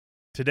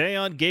Today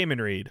on Game &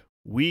 Read,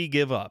 we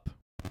give up.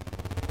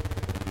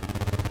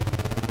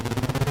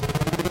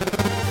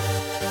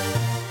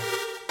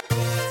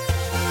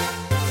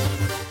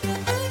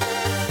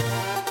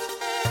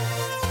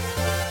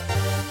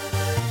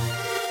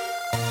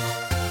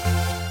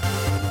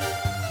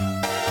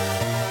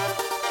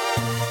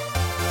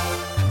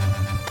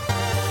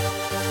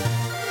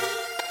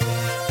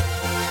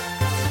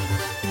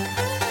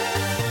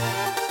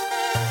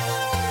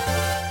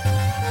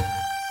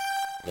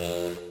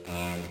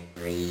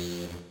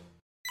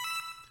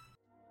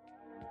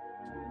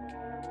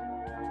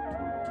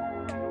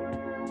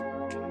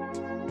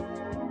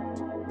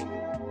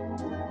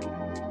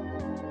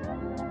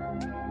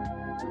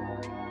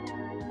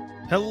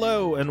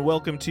 Hello and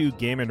welcome to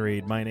Game &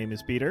 Read. My name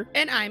is Peter.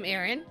 And I'm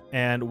Erin.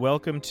 And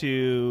welcome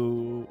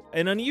to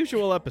an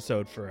unusual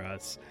episode for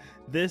us.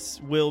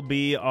 This will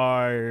be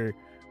our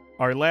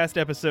last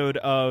episode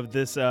of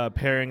this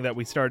pairing that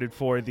we started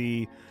for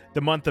the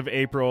month of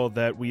April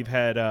that we've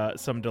had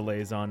some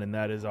delays on, and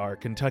that is our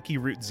Kentucky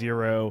Route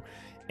Zero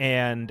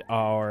and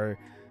our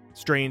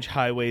Strange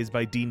Highways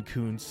by Dean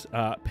Koontz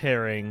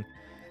pairing.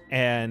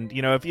 And,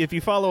 you know, if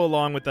you follow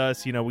along with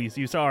us, you know,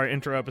 you saw our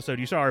intro episode,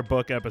 you saw our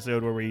book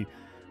episode where we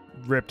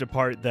ripped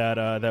apart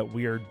that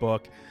weird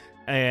book.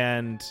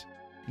 And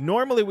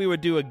normally we would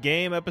do a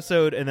game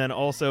episode and then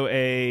also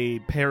a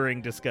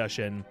pairing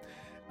discussion.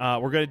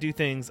 We're going to do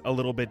things a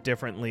little bit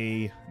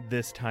differently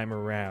this time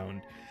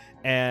around.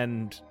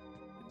 And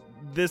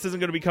this isn't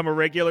going to become a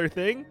regular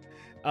thing.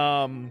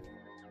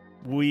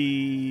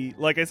 We,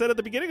 like I said at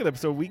the beginning of the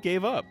episode, we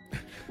gave up.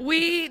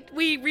 We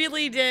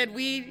really did.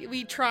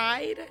 We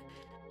tried.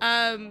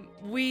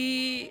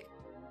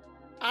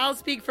 I'll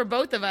speak for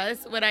both of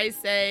us when I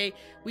say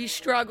we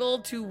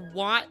struggled to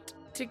want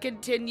to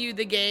continue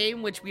the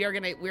game, which we're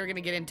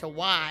gonna get into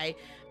why.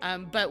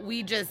 But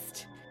we've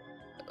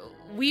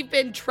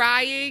been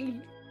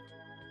trying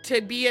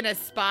to be in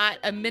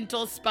a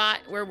mental spot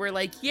where we're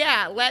like,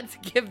 yeah, let's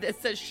give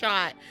this a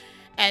shot.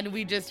 And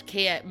we just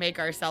can't make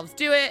ourselves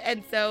do it.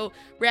 And so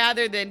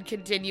rather than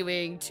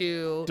continuing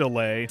to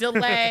delay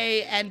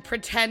and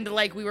pretend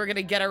like we were going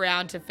to get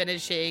around to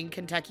finishing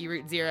Kentucky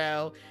Route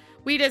Zero,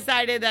 we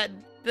decided that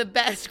the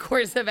best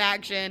course of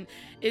action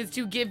is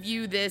to give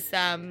you this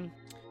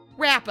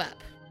wrap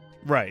up.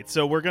 Right.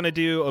 So we're going to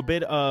do a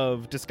bit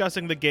of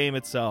discussing the game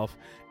itself.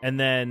 And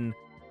then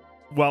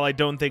while I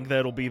don't think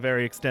that'll be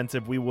very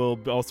extensive, we will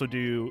also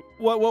do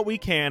what we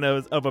can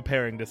of a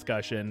pairing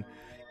discussion.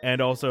 And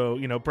also,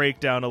 you know, break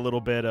down a little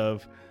bit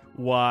of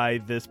why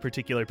this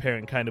particular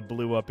pairing kind of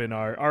blew up in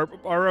our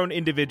own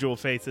individual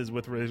faces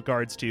with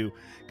regards to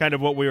kind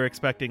of what we were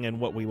expecting and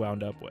what we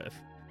wound up with.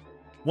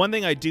 One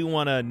thing I do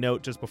want to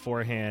note just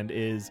beforehand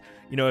is,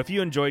 you know, if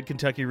you enjoyed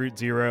Kentucky Route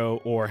Zero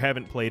or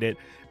haven't played it,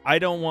 I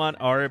don't want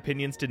our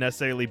opinions to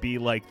necessarily be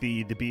like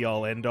the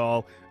be-all,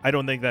 end-all. I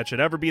don't think that should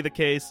ever be the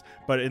case,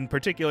 but in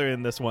particular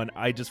in this one,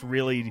 I just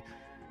really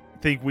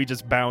think we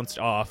just bounced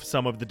off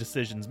some of the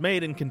decisions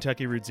made in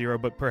Kentucky Route Zero,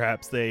 but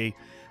perhaps they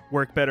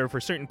work better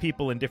for certain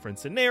people in different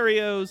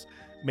scenarios.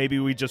 Maybe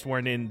we just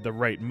weren't in the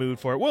right mood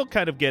for it. We'll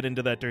kind of get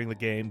into that during the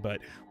game,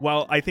 but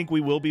while I think we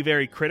will be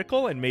very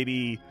critical and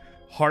maybe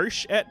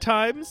harsh at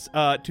times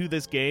to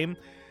this game,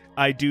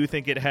 I do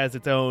think it has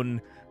its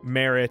own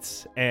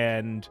merits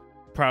and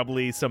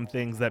probably some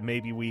things that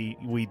maybe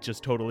we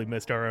just totally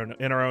missed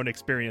in our own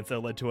experience that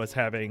led to us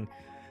having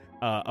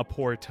a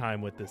poor time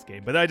with this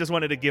game. But I just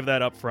wanted to give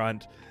that up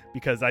front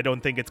because I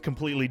don't think it's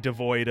completely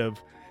devoid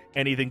of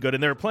anything good.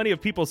 And there are plenty of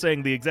people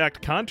saying the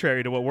exact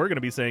contrary to what we're going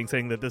to be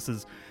saying that this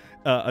is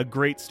a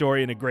great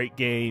story and a great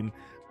game.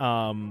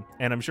 And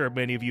I'm sure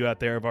many of you out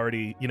there have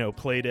already, you know,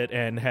 played it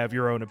and have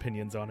your own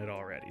opinions on it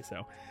already.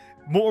 So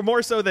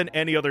more so than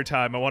any other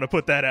time, I want to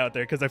put that out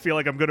there because I feel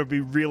like I'm going to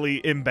be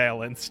really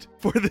imbalanced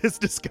for this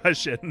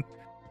discussion.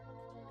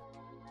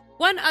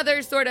 One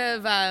other sort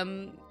of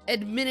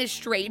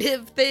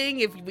administrative thing,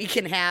 if we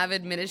can have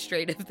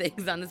administrative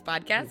things on this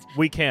podcast.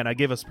 We can. I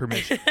give us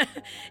permission.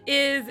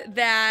 Is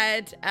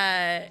that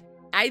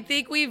I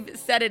think we've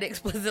said it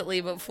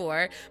explicitly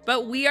before,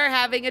 but we are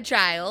having a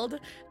child.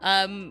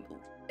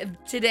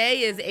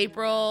 Today is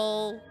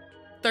April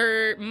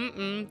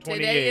 3rd.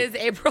 Today is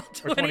April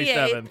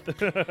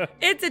 28th.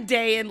 It's a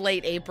day in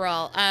late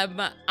April.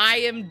 I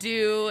am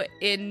due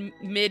in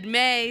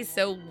mid-May,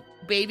 so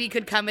baby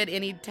could come at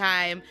any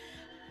time.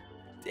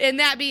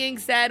 And that being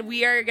said,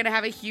 we are going to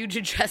have a huge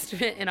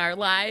adjustment in our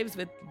lives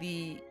with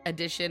the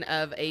addition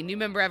of a new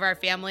member of our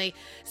family.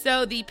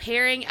 So the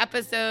pairing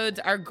episodes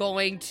are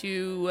going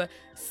to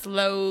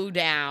slow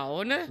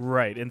down.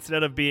 Right.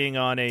 Instead of being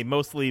on a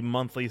mostly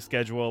monthly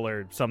schedule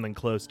or something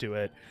close to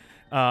it,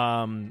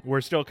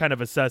 we're still kind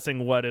of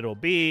assessing what it'll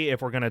be,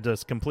 if we're going to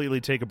just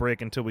completely take a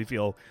break until we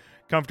feel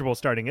comfortable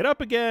starting it up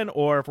again,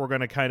 or if we're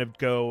going to kind of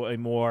go a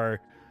more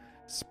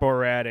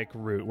sporadic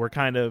route. We're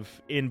kind of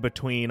in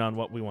between on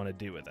what we want to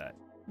do with that.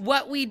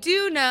 What we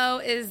do know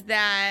is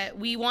that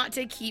we want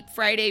to keep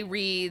Friday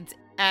Reads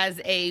as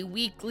a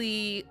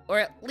weekly or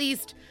at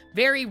least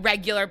very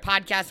regular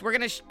podcast. We're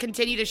going to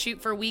continue to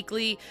shoot for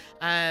weekly.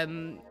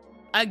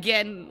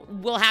 again,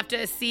 we'll have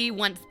to see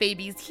once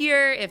baby's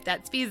here if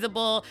that's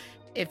feasible,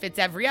 if it's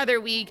every other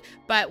week,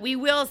 but we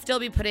will still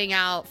be putting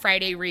out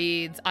Friday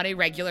reads on a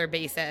regular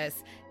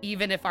basis,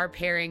 even if our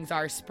pairings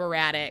are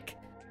sporadic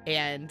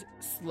and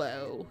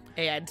slow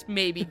and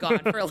maybe gone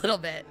for a little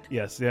bit.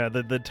 Yes, yeah,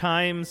 the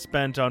time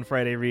spent on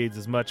Friday reads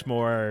is much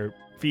more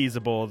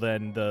feasible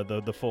than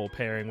the full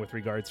pairing with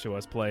regards to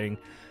us playing,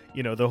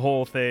 the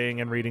whole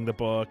thing and reading the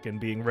book and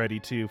being ready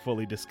to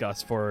fully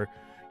discuss for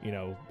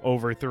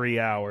over 3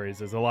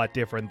 hours is a lot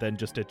different than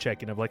just a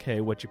check-in of like, hey,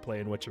 what you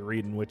playing, what you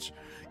reading, which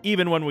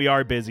even when we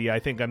are busy, I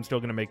think I'm still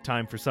going to make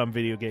time for some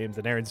video games,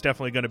 and Erin's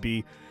definitely going to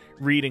be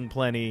reading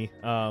plenty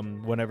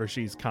whenever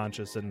she's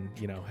conscious and,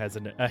 has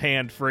a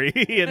hand free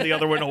and the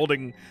other one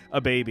holding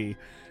a baby.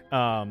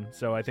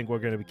 So I think we're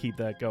going to keep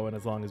that going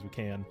as long as we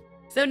can.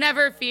 So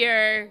never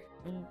fear,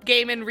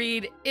 Game and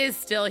Read is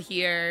still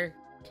here.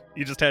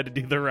 You just had to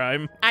do the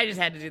rhyme? I just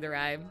had to do the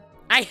rhyme.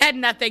 I had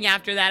nothing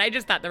after that. I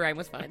just thought the rhyme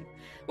was fun.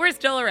 We're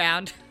still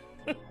around.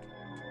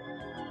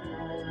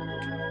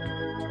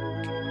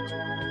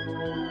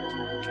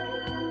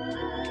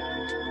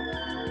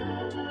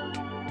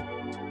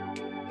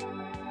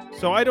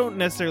 So I don't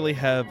necessarily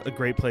have a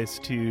great place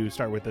to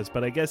start with this,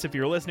 but I guess if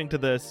you're listening to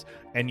this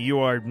and you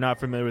are not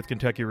familiar with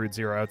Kentucky Route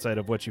Zero outside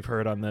of what you've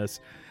heard on this,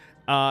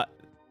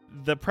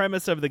 the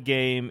premise of the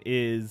game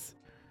is,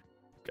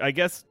 I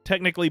guess,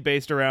 technically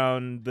based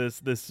around this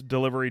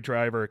delivery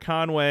driver,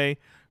 Conway,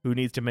 who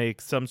needs to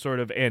make some sort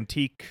of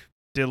antique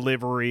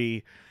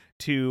delivery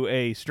to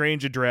a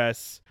strange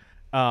address,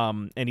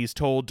 and he's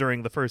told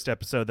during the first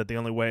episode that the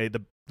only way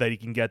that he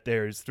can get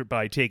there is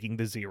by taking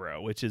the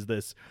Zero, which is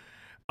this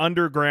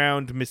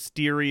underground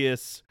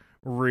mysterious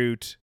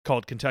route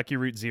called Kentucky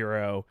Route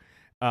Zero,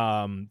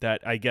 that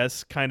I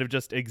guess kind of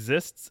just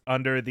exists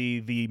under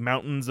the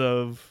mountains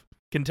of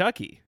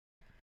Kentucky.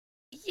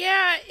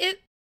 Yeah,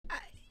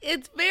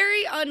 it's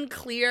very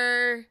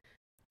unclear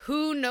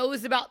who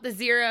knows about the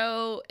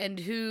Zero and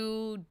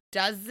who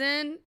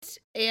doesn't.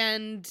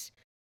 And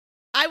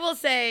I will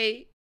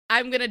say,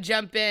 I'm going to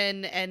jump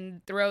in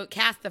and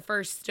cast the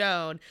first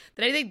stone,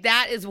 that I think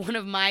that is one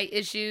of my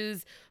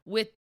issues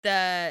with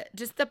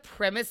the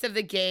premise of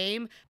the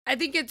game. I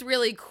think it's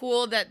really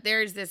cool that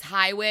there's this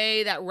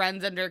highway that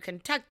runs under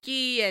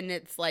Kentucky, and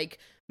it's like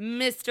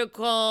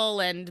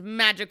mystical and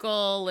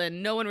magical,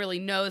 and no one really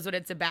knows what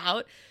it's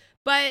about.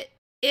 But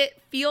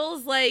it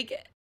feels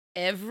like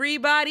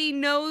everybody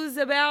knows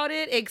about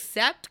it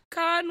except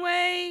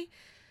Conway,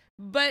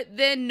 but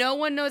then no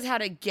one knows how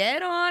to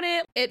get on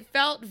it. It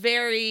felt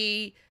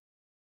very,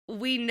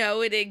 we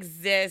know it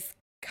exists,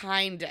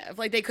 kind of.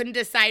 Like they couldn't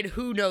decide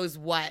who knows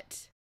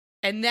what.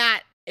 And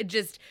that,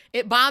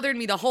 it bothered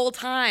me the whole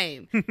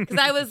time. Because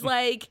I was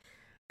like,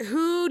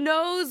 who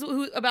knows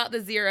about the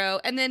Zero?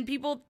 And then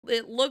people,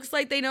 it looks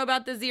like they know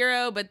about the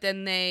Zero, but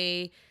then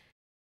they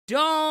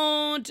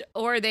don't,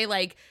 or they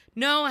like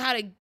know how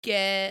to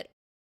get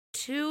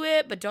to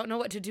it, but don't know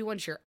what to do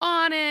once you're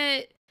on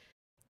it.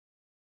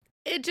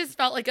 It just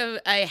felt like a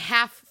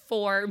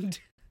half-formed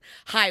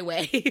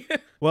highway.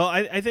 Well,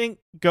 I think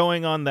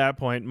going on that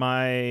point,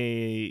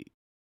 my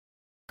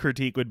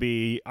critique would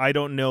be, I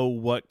don't know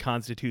what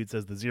constitutes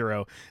as the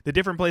Zero. The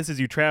different places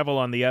you travel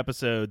on the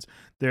episodes,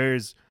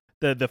 there's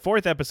the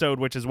fourth episode,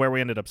 which is where we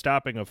ended up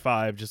stopping of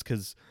 5, just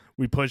because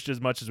we pushed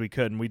as much as we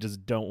could and we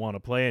just don't want to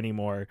play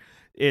anymore.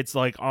 It's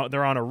like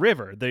they're on a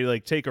river. They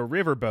like take a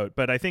river boat,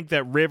 but I think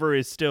that river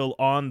is still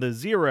on the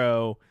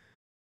Zero.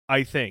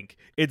 I think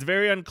it's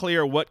very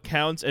unclear what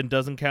counts and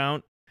doesn't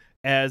count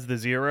as the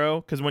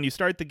Zero, because when you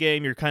start the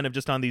game, you're kind of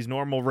just on these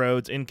normal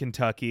roads in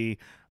Kentucky,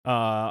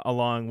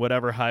 along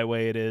whatever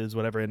highway it is,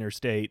 whatever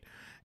interstate,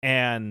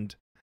 and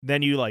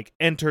then you like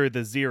enter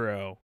the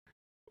Zero,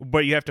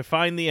 but you have to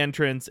find the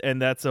entrance,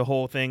 and that's a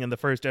whole thing in the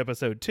first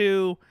episode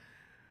too.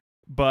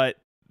 But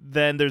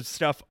then there's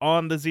stuff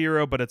on the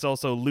Zero, but it's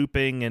also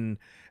looping, and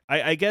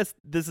I guess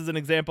this is an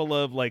example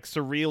of like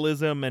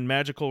surrealism and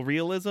magical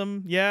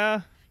realism.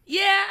 Yeah,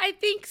 I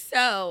think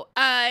so.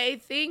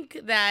 I think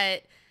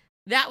that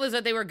was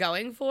what they were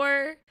going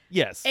for.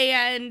 Yes.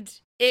 And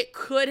it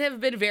could have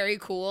been very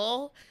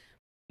cool,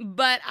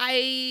 but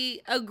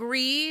I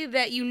agree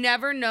that you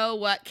never know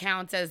what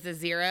counts as the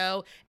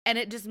Zero, and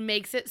it just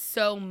makes it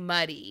so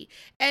muddy.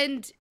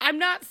 And I'm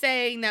not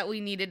saying that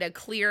we needed a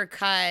clear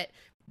cut,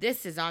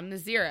 this is on the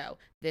Zero,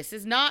 this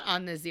is not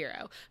on the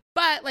Zero.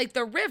 But like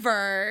the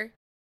river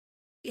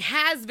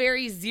has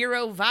very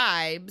Zero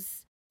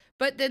vibes,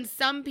 but then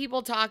some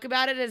people talk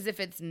about it as if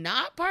it's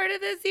not part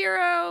of the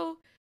Zero.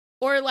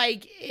 Or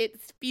like it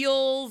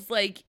feels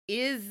like,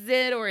 is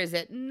it or is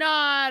it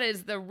not?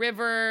 Is the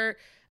river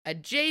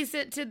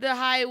adjacent to the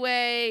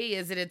highway?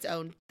 Is it its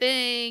own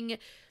thing?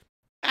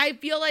 I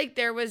feel like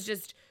there was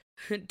just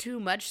too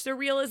much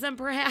surrealism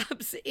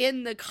perhaps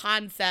in the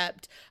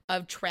concept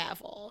of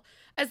travel,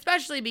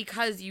 especially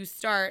because you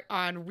start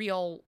on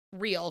real,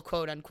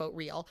 quote unquote,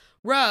 real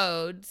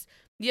roads.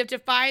 You have to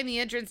find the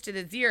entrance to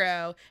the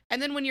Zero. And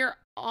then when you're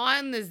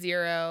on the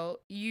Zero,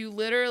 you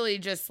literally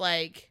just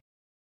like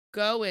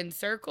go in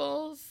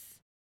circles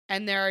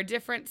and there are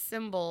different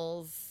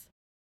symbols,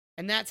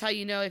 and that's how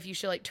you know if you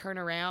should like turn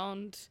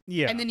around.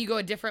 Yeah. And then you go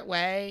a different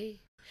way.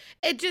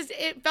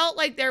 It felt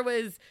like there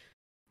was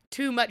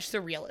too much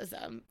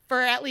surrealism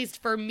at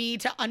least for me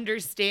to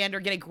understand or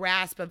get a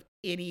grasp of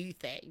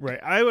anything. Right.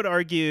 I would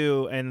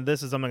argue, and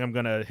this is something I'm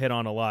going to hit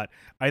on a lot,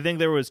 I think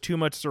there was too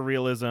much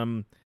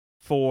surrealism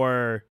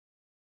for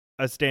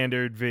a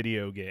standard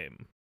video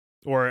game,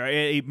 or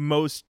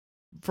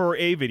for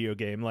a video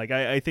game. Like,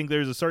 I think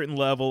there's a certain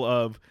level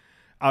of,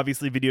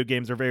 obviously video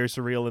games are very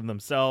surreal in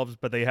themselves,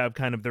 but they have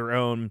kind of their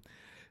own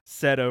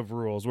set of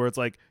rules where it's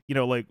like,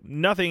 like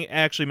nothing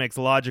actually makes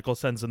logical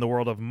sense in the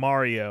world of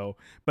Mario,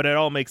 but it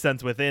all makes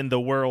sense within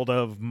the world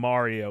of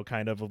Mario,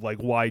 kind of like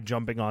why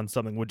jumping on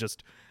something would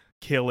just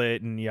kill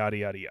it and yada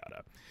yada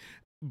yada.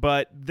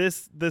 But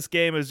this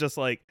game is just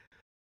like,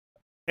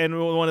 and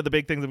one of the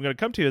big things I'm going to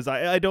come to is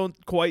I don't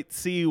quite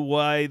see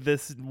why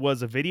this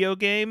was a video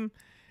game,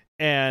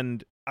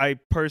 and I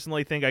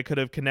personally think I could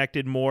have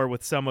connected more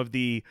with some of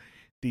the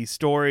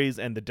stories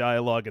and the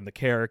dialogue and the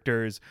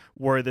characters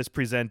were this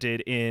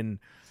presented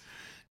in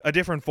a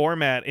different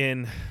format,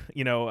 in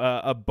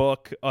a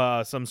book,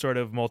 some sort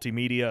of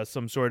multimedia,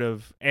 some sort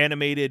of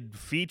animated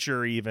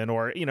feature even,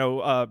 or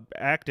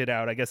acted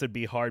out. I guess it'd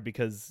be hard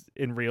because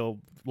in real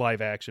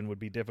live action would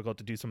be difficult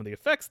to do some of the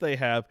effects they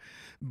have,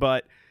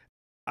 but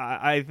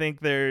I think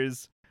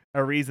there's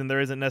a reason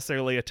there isn't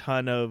necessarily a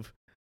ton of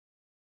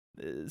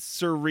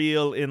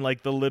surreal in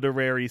like the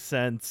literary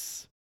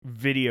sense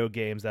video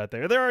games out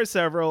there. There are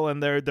several,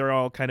 and they're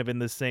all kind of in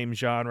the same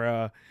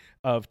genre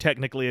of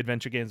technically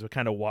adventure games with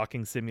kind of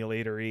walking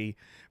simulator-y.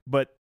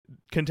 But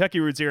Kentucky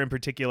Route Zero in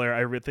particular,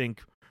 I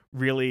think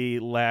really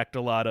lacked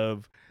a lot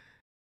of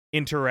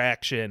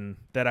interaction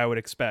that I would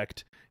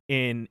expect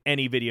in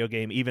any video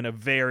game, even a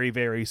very,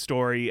 very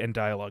story and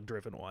dialogue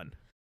driven one.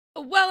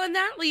 Well, and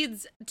that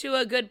leads to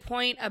a good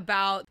point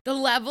about the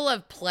level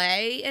of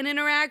play and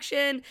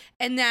interaction,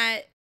 and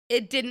that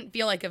it didn't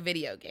feel like a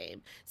video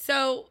game.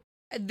 So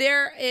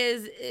there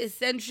is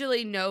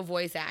essentially no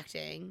voice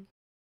acting.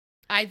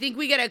 I think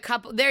we get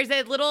there's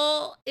a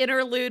little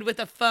interlude with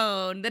a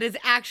phone that is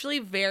actually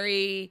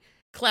very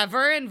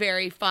clever and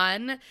very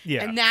fun.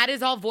 Yeah. And that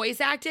is all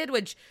voice acted,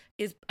 which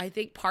is, I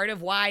think, part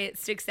of why it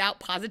sticks out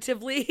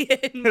positively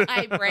in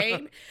my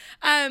brain.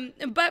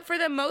 But for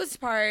the most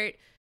part,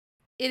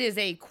 it is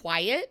a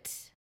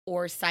quiet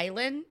or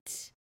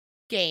silent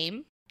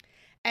game,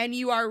 and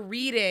you are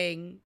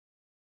reading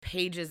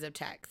pages of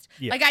text.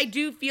 Yes. Like, I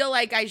do feel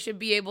like I should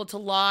be able to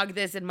log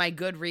this in my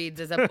Goodreads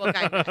as a book.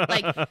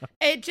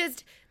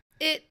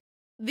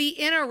 The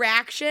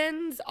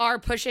interactions are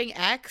pushing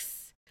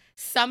X,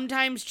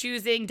 sometimes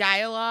choosing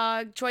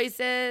dialogue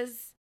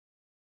choices,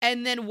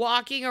 and then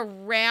walking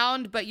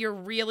around, but you're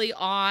really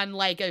on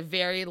like a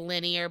very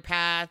linear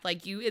path.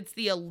 Like it's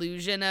the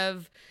illusion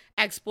of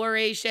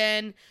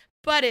exploration,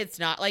 but it's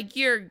not. Like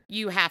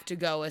you have to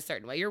go a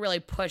certain way. You're really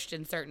pushed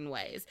in certain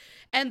ways.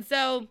 And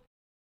so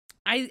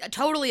I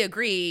totally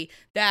agree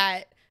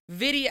that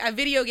a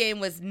video game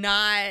was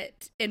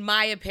not, in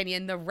my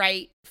opinion, the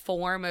right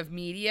form of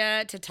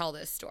media to tell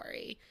this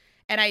story.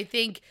 And I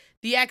think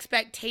the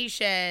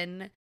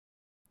expectation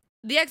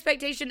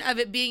of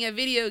it being a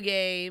video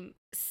game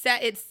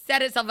set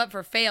itself up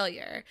for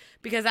failure,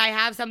 because I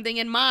have something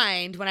in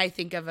mind when I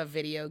think of a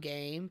video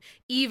game,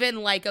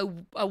 even like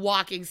a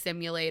walking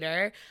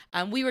simulator.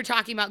 We were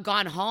talking about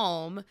Gone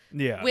Home,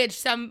 yeah, which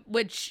some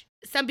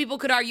people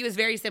could argue is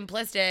very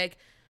simplistic,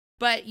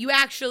 but you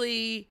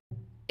actually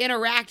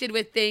interacted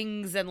with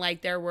things, and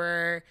like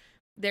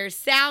there's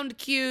sound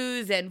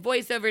cues and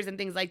voiceovers and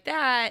things like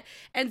that.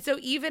 And so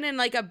even in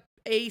like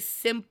a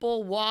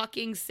simple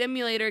walking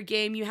simulator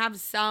game, you have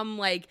some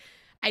like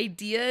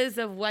ideas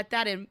of what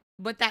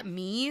that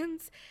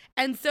means.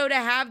 And so to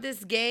have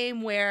this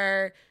game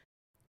where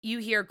you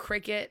hear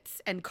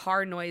crickets and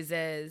car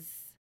noises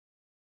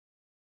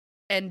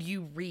and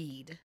you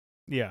read.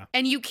 Yeah.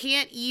 And you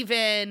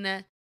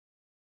cannot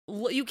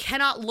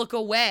look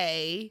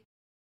away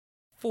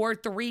for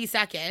 3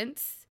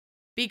 seconds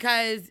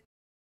because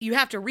you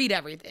have to read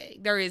everything.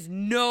 There is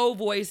no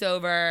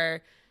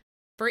voiceover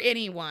for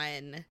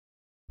anyone.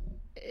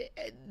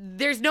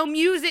 There's no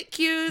music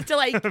cues to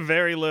like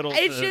very little.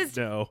 It's just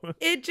no.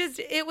 It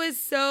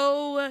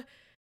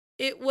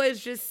was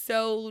just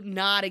so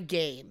not a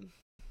game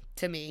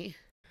to me.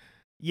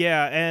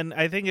 Yeah, and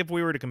I think if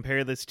we were to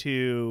compare this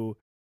to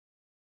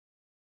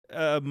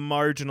a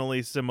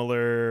marginally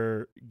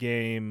similar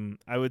game,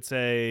 I would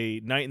say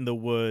Night in the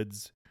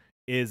Woods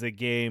is a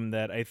game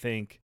that I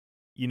think,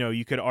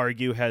 you could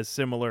argue has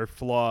similar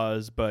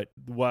flaws, but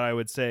what I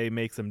would say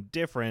makes them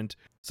different.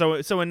 So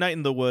in Night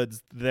in the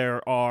Woods,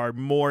 there are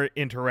more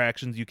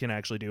interactions you can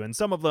actually do. And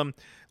some of them,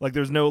 like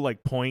there's no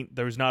like point,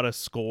 there's not a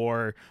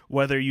score.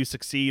 Whether you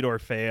succeed or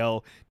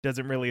fail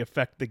doesn't really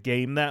affect the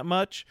game that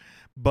much,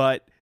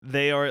 but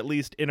they are at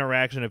least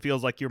interaction. It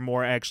feels like you're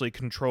more actually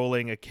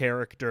controlling a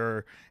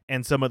character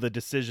and some of the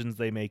decisions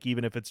they make,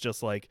 even if it's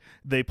just like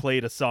they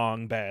played a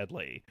song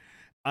badly.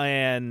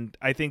 And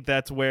I think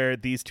that's where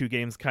these two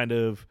games kind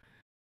of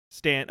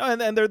stand,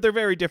 and they're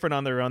very different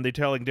on their own. They're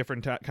telling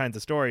different kinds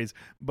of stories,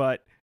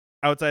 but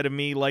outside of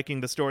me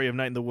liking the story of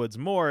Night in the Woods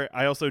more,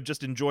 I also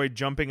just enjoyed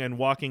jumping and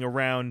walking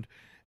around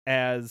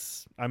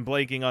as, I'm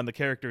blanking on the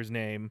character's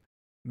name,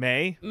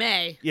 May.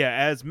 Yeah,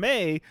 as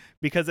May,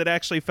 because it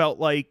actually felt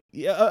like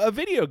a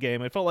video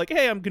game. It felt like,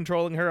 hey, I'm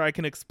controlling her. I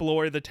can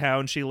explore the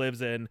town she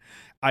lives in.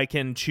 I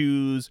can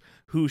choose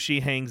who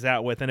she hangs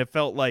out with. And it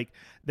felt like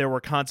there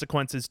were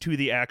consequences to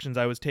the actions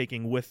I was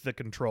taking with the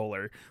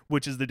controller,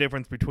 which is the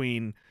difference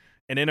between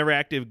an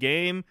interactive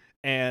game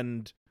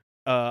and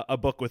a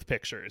book with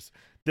pictures.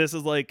 This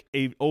is like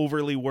a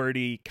overly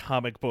wordy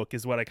comic book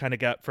is what I kind of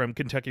got from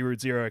Kentucky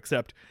Route Zero,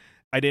 except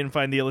I didn't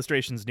find the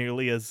illustrations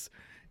nearly as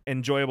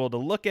enjoyable to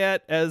look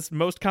at as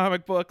most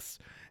comic books,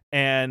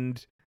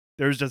 and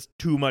there's just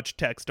too much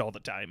text all the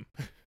time.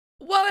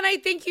 Well, and I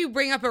think you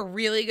bring up a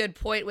really good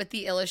point with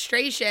the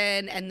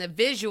illustration and the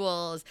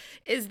visuals,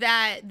 is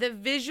that the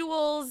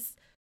visuals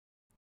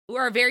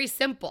are very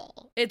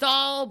simple. It's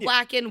all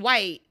black and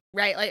white,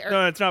 right? Like,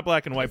 no, it's not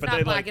black and white, but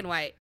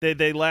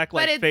they lack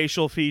like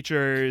facial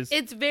features.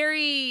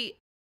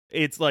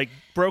 It's like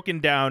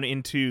broken down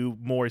into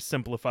more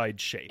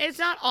simplified shapes. It's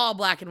not all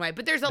black and white,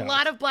 but there's a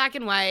lot of black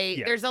and white.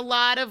 Yeah. There's a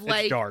lot of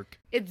like...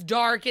 It's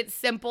dark. It's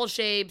simple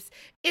shapes.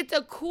 It's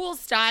a cool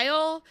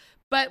style,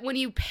 but when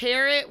you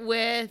pair it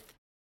with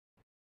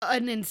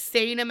an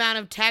insane amount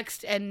of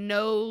text and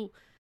not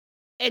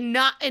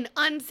an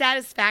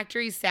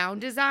unsatisfactory sound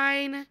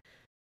design,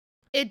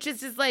 it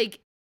just is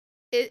like...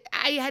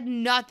 I had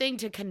nothing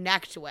to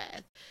connect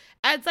with.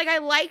 And it's like I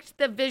liked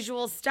the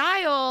visual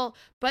style,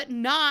 but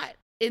not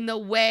in the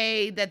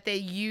way that they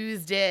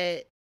used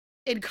it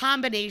in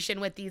combination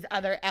with these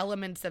other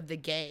elements of the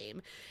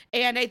game.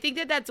 And I think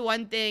that that's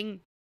one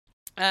thing,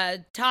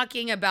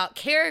 talking about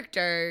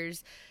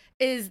characters,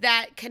 is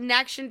that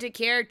connection to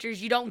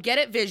characters, you don't get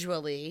it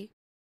visually.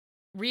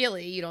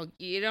 Really, you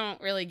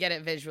don't really get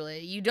it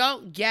visually. You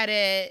don't get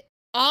it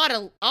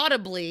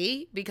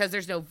audibly because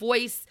there's no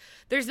voice.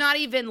 There's not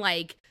even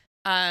like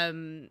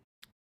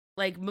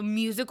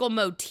musical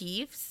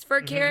motifs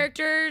for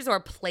characters or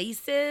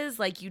places.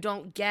 Like you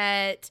don't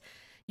get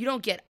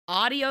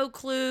audio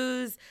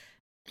clues.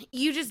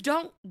 You just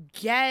don't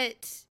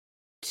get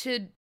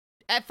to,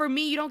 for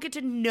me, you don't get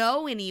to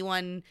know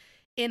anyone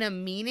in a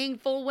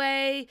meaningful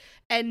way,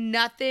 and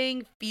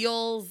nothing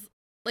feels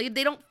like,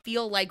 they don't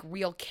feel like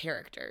real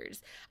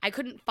characters. I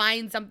couldn't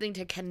find something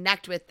to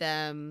connect with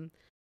them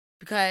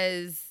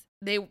because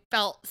they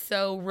felt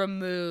so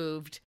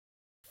removed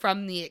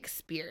from the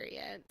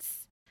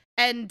experience.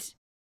 And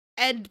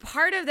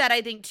part of that,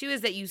 I think, too,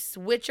 is that you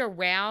switch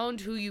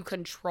around who you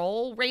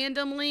control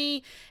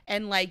randomly,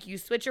 and like you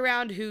switch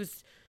around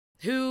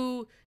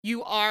who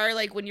you are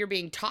like when you're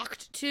being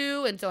talked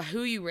to, and so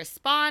who you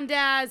respond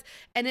as,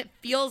 and it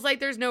feels like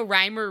there's no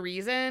rhyme or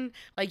reason.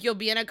 Like you'll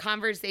be in a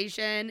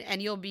conversation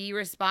and you'll be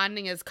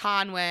responding as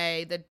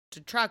Conway, the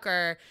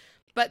trucker,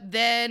 but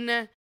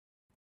then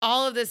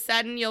all of a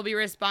sudden you'll be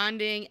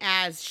responding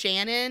as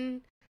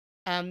Shannon,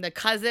 the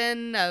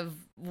cousin of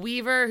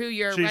Weaver, who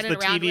you're running around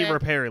with. She's the TV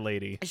repair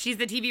lady. She's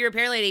the TV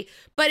repair lady,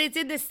 but it's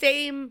in the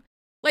same,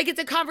 like it's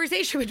a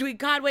conversation between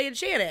Conway and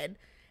Shannon.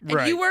 And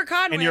right. You were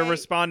Conway. And you're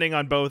responding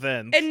on both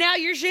ends. And now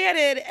you're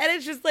Shannon. And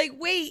it's just like,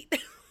 wait,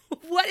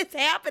 what is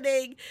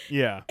happening?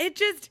 Yeah.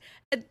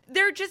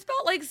 There just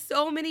felt like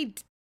so many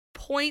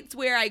points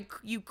where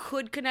you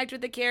could connect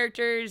with the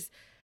characters,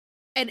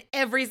 and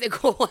every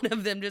single one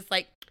of them just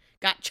like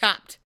got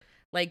chopped.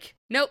 Like,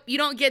 nope, you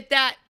don't get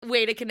that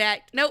way to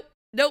connect. Nope,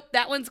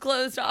 that one's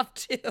closed off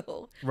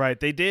too. Right.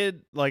 They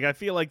did, like, I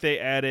feel like they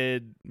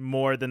added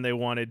more than they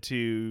wanted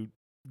to,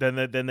 than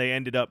they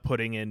ended up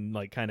putting in,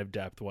 like, kind of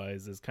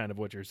depth-wise, is kind of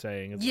what you're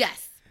saying.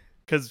 Yes.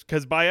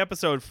 Because by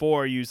episode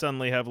 4, you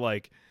suddenly have,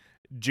 like,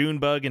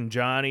 Junebug and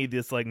Johnny,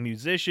 this, like,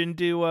 musician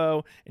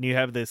duo, and you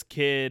have this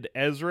kid,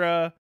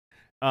 Ezra,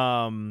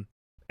 and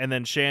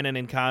then Shannon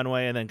and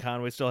Conway, and then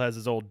Conway still has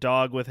his old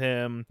dog with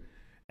him,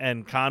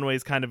 and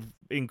Conway's kind of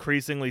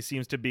increasingly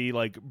seems to be,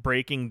 like,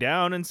 breaking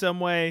down in some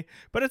way,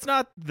 but it's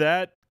not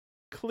that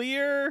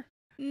clear.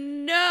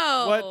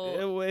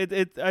 No.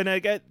 And I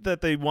get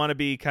that they want to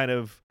be kind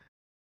of,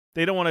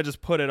 they don't want to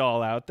just put it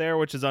all out there,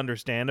 which is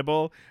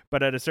understandable,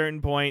 but at a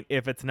certain point,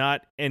 if it's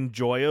not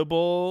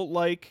enjoyable,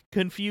 like,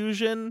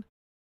 confusion,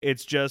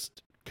 it's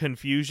just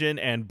confusion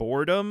and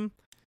boredom,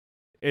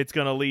 it's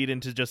going to lead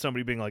into just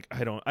somebody being like,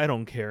 I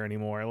don't care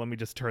anymore. Let me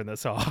just turn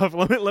this off.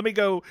 Let me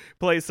go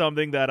play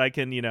something that I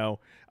can,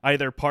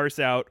 either parse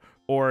out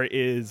or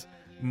is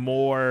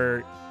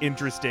more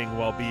interesting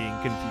while being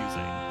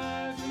confusing.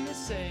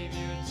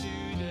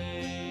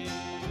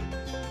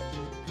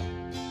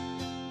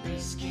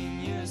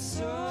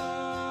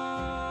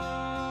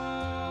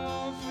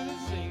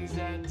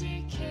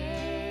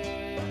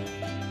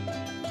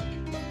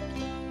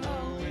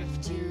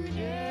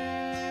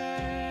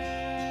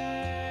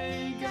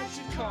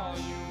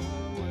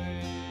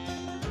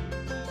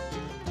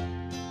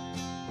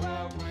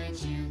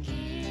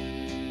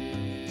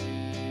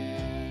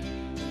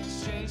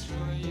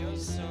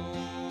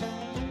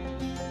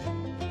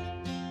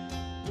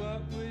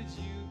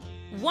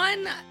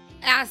 One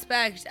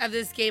aspect of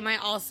this game I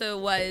also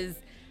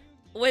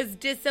was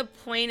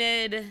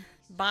disappointed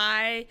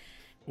by.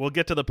 We'll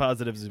get to the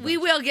positives. We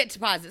will get to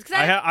positives.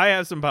 I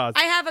have some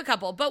positives. I have a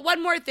couple. But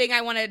one more thing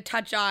I want to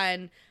touch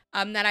on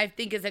that I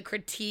think is a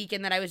critique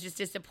and that I was just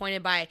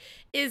disappointed by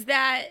is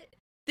that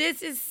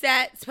this is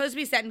supposed to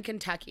be set in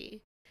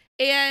Kentucky.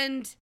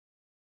 And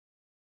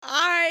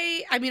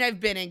I've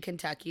been in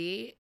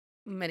Kentucky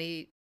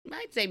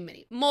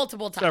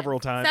multiple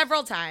times.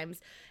 Several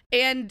times.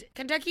 And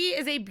Kentucky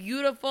is a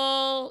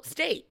beautiful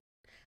state.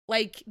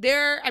 Like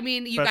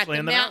you got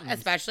the mountains,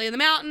 especially in the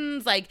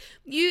mountains. Like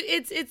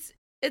it's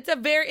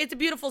a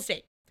beautiful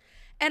state.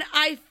 And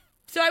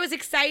so I was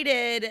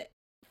excited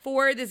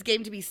for this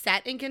game to be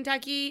set in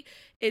Kentucky.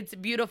 It's a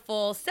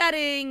beautiful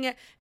setting.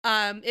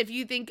 If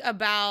you think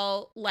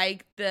about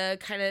like the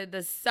kind of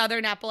the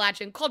Southern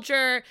Appalachian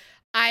culture,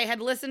 I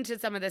had listened to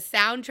some of the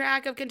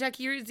soundtrack of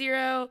Kentucky Route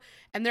Zero,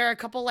 and there are a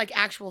couple like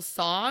actual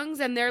songs,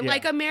 and they're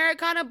like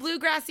Americana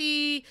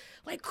bluegrassy,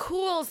 like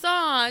cool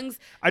songs.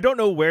 I don't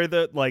know where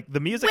the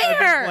music I've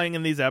been playing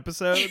in these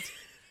episodes.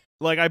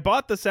 Like I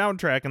bought the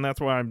soundtrack, and that's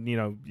why I'm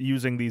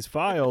using these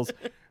files,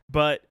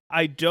 but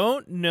I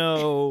don't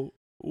know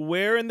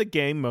where in the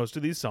game most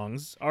of these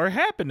songs are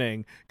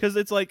happening, because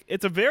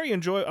it's a very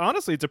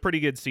honestly, it's a pretty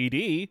good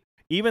CD.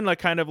 Even like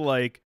kind of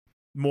like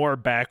more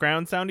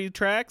background soundy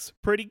tracks,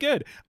 pretty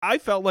good. I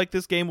felt like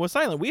this game was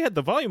silent. We had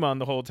the volume on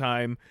the whole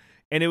time,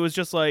 and it was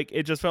just like,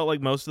 it just felt like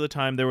most of the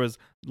time there was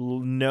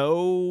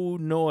no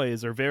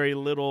noise or very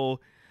little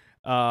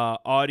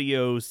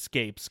audio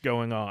scapes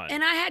going on.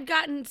 And I had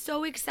gotten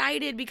so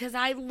excited because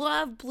I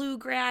love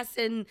bluegrass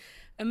and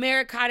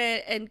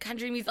Americana and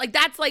country music. Like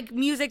that's like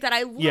music that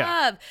I love.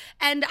 Yeah.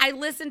 And I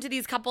listened to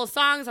these couple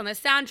songs on the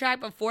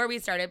soundtrack before we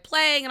started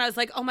playing, and I was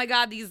like, oh my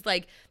God, these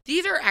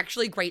are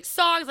actually great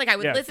songs. Like I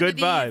would listen to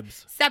these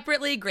vibes.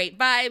 Separately, great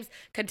vibes.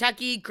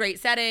 Kentucky, great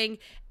setting.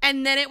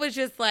 And then it was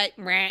just like,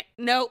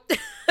 nope.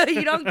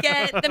 You don't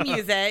get the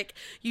music.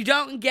 You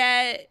don't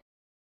get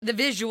the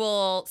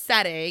visual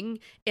setting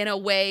in a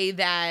way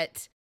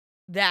that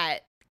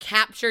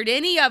captured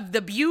any of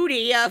the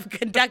beauty of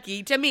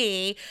Kentucky to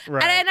me.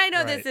 Right, and I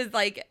know this is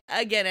like,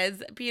 again,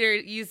 as Peter,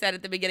 you said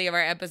at the beginning of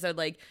our episode,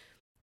 like,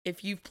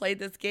 if you've played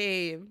this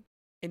game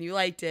and you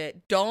liked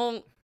it,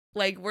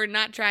 we're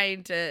not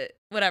trying to,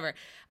 whatever.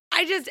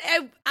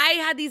 I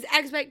had these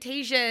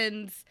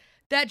expectations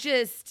that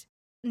just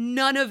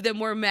none of them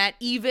were met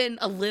even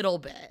a little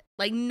bit.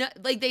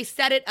 Like they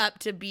set it up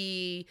to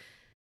be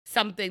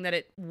something that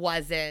it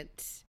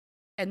wasn't.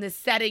 And the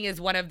setting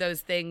is one of those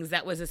things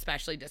that was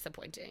especially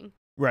disappointing.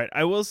 Right.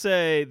 I will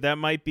say that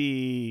might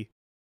be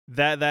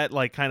that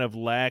like kind of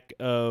lack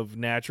of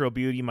natural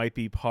beauty might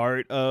be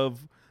part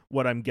of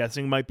what I'm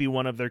guessing might be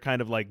one of their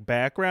kind of like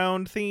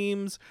background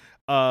themes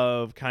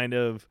of kind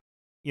of,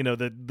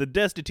 the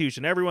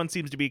destitution. Everyone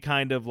seems to be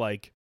kind of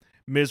like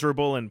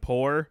miserable and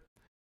poor.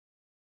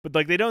 But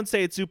like they don't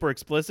say it super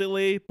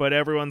explicitly, but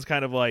everyone's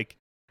kind of like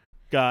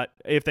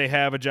if they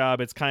have a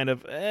job, it's kind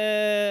of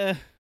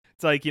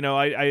It's like,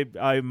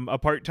 I'm a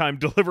part-time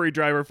delivery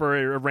driver for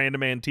a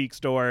random antique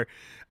store.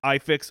 I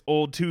fix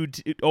old tube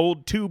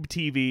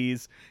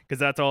TVs because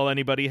that's all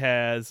anybody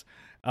has.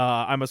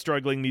 I'm a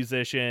struggling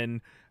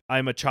musician.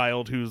 I'm a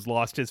child who's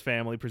lost his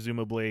family,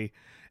 presumably.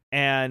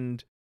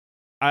 And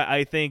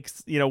I think,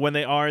 when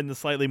they are in the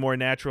slightly more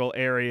natural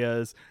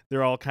areas,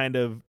 they're all kind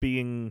of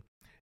being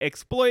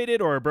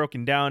exploited or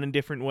broken down in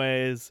different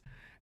ways.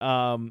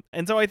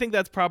 And so I think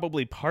that's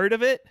probably part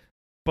of it.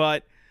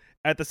 But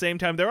at the same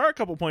time, there are a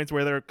couple points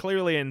where they're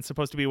clearly in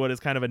supposed to be what is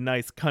kind of a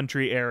nice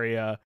country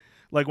area.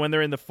 Like when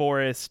they're in the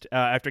forest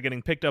after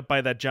getting picked up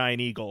by that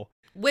giant eagle.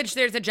 Which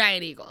there's a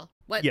giant eagle.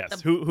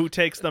 Who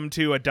takes them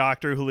to a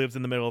doctor who lives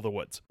in the middle of the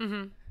woods.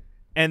 Mm-hmm.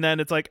 And then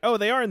it's like, oh,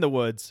 they are in the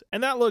woods.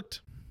 And that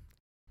looked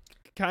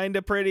kind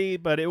of pretty,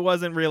 but it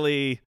wasn't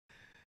really,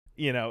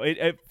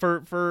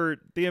 for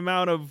the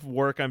amount of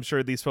work I'm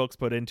sure these folks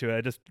put into it,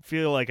 I just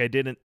feel like I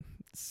didn't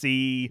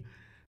see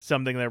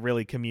something that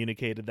really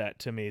communicated that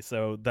to me.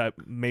 So that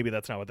maybe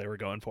that's not what they were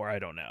going for. I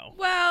don't know.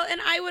 Well,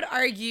 and I would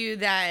argue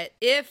that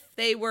if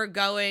they were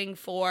going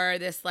for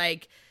this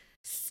like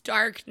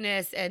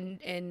starkness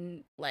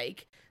and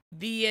like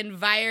the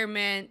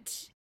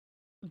environment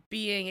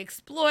being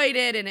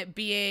exploited and it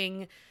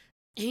being,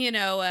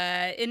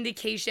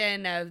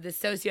 indication of the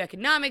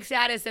socioeconomic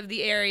status of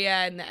the area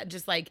and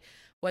just like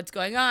what's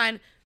going on,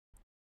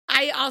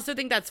 I also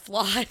think that's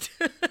flawed.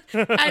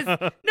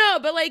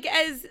 But like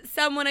as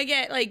someone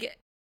again, like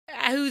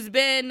I've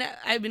been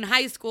in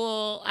high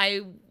school,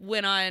 I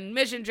went on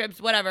mission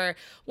trips, whatever.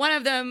 One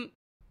of them,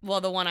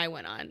 the one I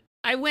went on,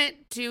 I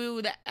went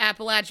to the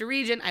Appalachia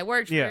region. I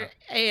worked for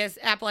AS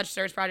Appalachia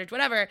Service Project,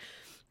 whatever.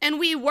 And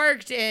we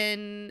worked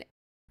in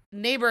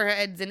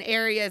neighborhoods and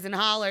areas and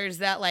hollers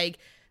that like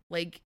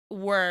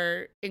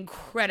were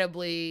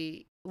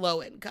incredibly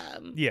low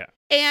income. Yeah.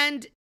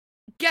 And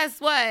guess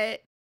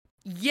what?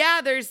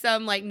 yeah, there's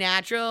some like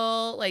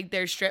natural, like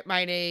there's strip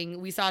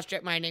mining. We saw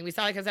strip mining. We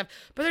saw that kind of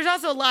stuff. But there's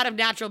also a lot of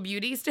natural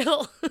beauty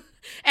still.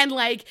 And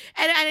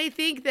I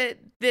think that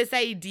this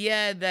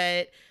idea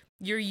that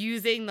you're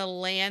using the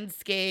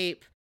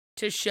landscape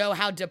to show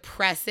how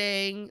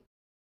depressed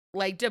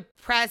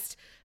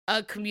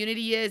a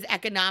community is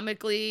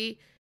economically,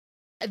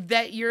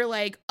 that you're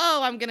like,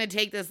 oh, I'm going to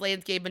take this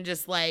landscape and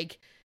just like,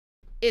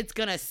 it's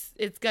going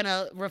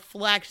to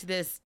reflect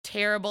this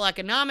terrible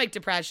economic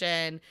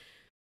depression,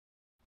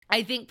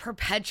 I think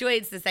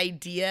perpetuates this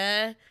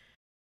idea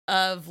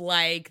of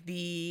like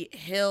the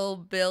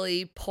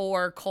hillbilly,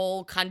 poor,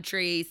 coal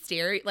country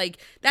like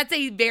that's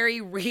a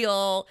very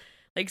real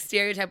like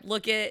stereotype.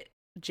 Look at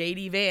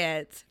J.D.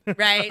 Vance,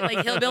 right?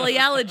 Like hillbilly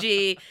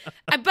elegy.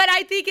 But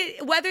I think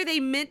whether they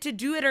meant to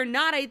do it or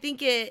not, I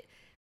think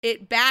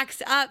it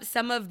backs up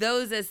some of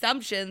those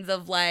assumptions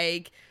of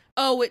like,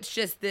 oh, it's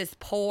just this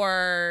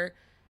poor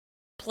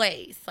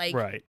place, like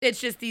right. It's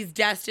just this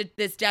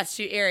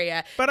destitute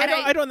area. But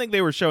I don't think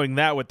they were showing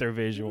that with their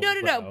visuals.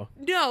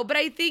 No. But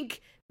I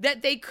think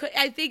that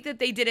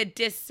they did a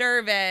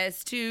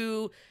disservice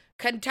to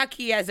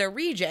Kentucky as a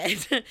region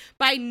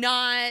by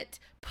not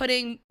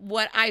putting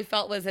what I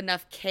felt was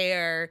enough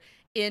care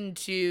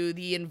into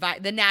the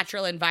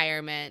natural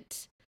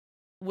environment,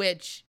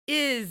 which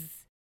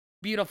is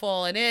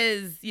beautiful and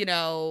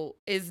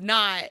is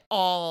not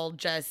all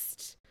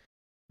just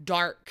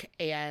dark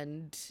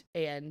and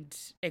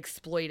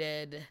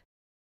exploited.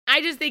 I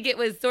just think it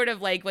was sort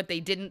of like what they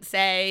didn't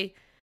say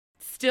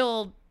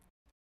still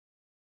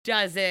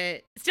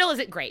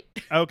isn't great.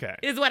 Okay.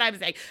 Is what I'm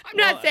saying. I'm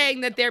not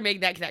saying that they're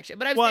making that connection,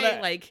 but I'm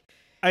saying like,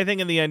 I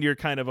think in the end you're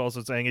kind of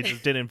also saying it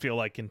just didn't feel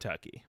like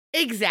Kentucky.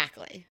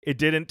 Exactly. It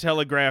didn't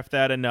telegraph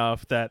that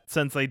enough that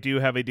since they do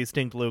have a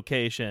distinct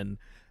location,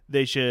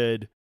 they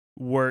should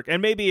work.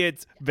 And maybe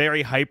it's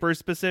very hyper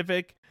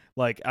specific.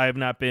 Like, I've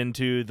not been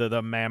to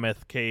the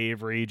Mammoth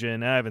Cave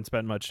region. I haven't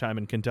spent much time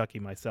in Kentucky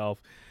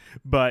myself.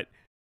 But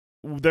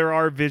there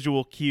are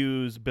visual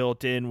cues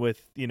built in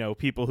with,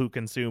 people who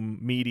consume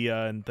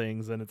media and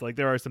things. And it's like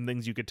there are some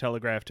things you could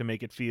telegraph to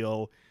make it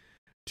feel,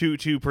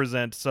 to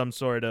present some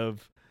sort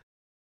of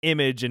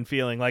image and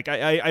feeling. Like,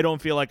 I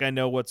don't feel like I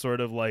know what sort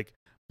of, like,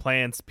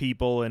 plants,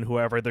 people, and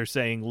whoever they're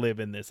saying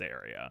live in this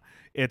area.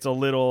 It's a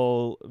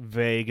little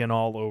vague and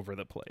all over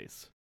the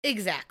place.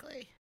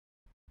 Exactly.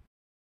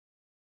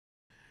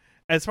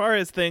 As far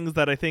as things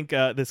that I think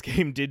this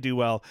game did do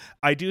well,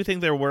 I do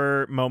think there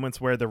were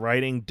moments where the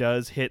writing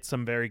does hit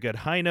some very good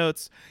high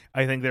notes.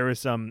 I think there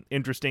was some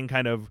interesting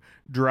kind of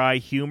dry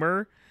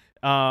humor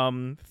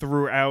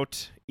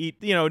throughout,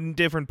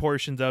 different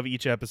portions of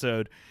each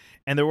episode.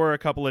 And there were a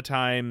couple of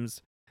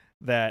times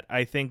that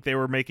I think they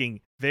were making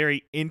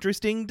very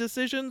interesting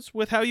decisions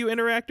with how you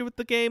interacted with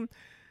the game,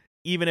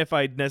 even if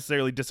I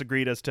necessarily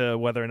disagreed as to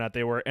whether or not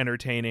they were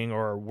entertaining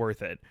or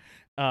worth it.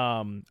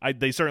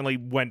 They certainly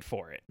went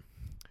for it.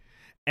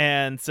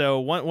 And so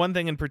one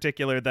thing in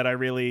particular that I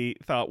really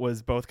thought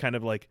was both kind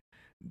of like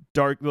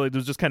dark, it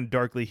was just kind of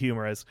darkly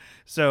humorous.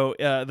 So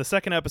the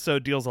second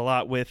episode deals a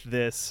lot with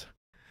this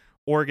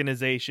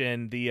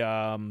organization,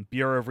 the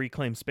Bureau of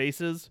Reclaimed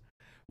Spaces,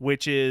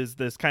 which is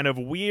this kind of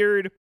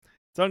weird,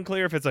 it's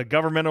unclear if it's a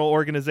governmental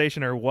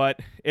organization or what.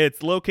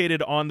 It's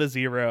located on the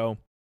Zero.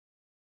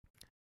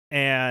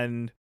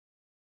 And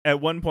at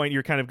one point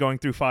you're kind of going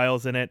through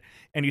files in it,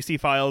 and you see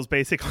files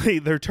basically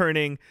they're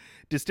turning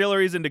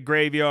distilleries into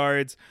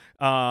graveyards.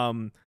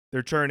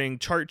 They're turning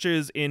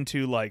churches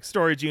into like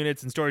storage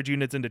units and storage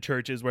units into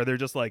churches, where they're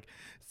just like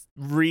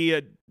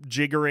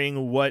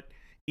rejiggering what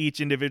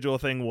each individual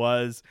thing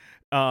was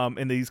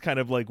in these kind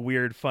of like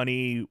weird,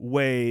 funny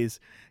ways.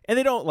 And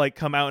they don't like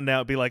come out and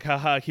out be like,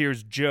 haha,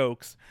 here's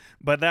jokes.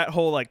 But that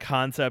whole like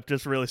concept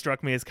just really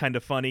struck me as kind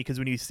of funny, because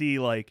when you see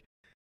like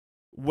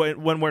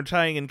when we're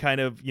tying in kind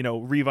of,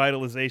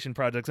 revitalization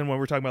projects, and when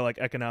we're talking about like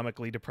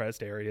economically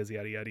depressed areas,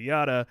 yada, yada,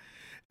 yada,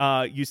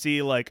 you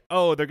see like,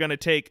 oh, they're going to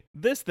take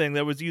this thing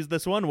that was used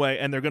this one way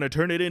and they're going to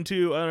turn it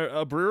into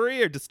a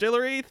brewery or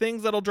distillery,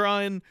 things that'll draw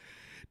in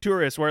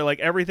tourists, where like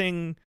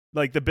everything,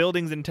 like the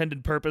building's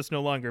intended purpose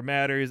no longer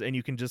matters, and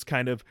you can just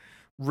kind of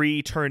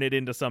return it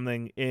into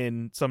something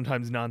in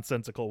sometimes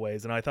nonsensical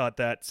ways. And I thought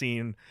that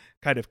scene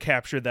kind of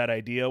captured that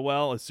idea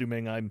well,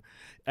 assuming I'm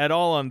at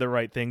all on the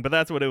right thing, but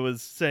that's what it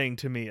was saying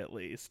to me, at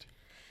least.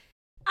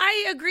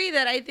 I agree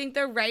that I think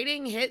the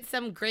writing hit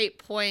some great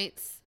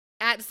points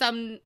at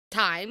some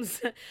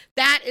times.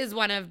 That is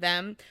one of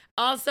them.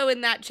 Also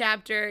in that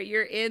chapter,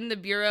 you're in the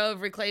Bureau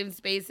of Reclaimed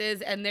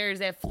Spaces, and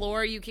there's a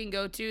floor you can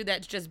go to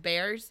that's just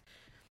bears.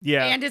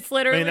 Yeah. And it's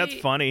literally, that's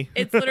funny.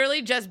 It's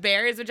literally just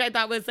bears, which I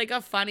thought was like a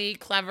funny,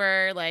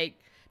 clever, like,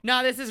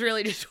 no, this is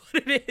really just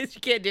what it is.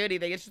 You can't do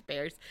anything. It's just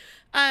bears.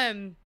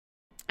 And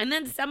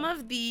then some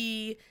of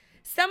the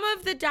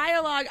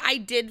dialogue I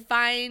did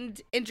find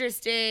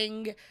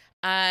interesting.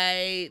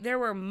 There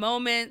were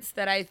moments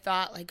that I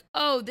thought like,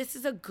 oh, this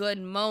is a good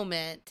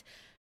moment.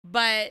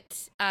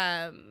 But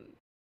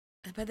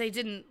but they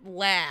didn't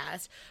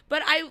last.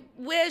 But I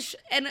wish,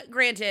 and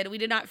granted, we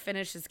did not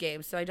finish this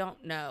game, so I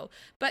don't know.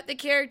 But the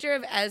character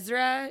of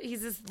Ezra,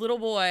 he's this little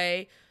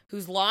boy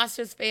who's lost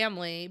his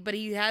family, but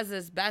he has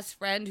this best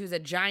friend who's a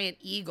giant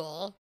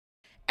eagle.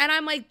 And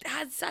I'm like,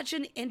 that's such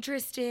an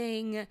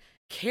interesting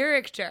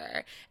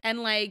character.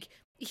 And like,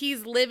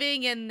 he's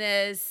living in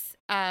this,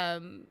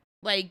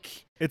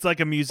 like, it's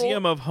like a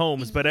museum of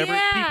homes, but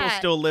people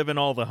still live in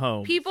all the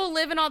homes. People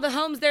live in all the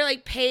homes. They're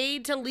like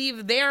paid to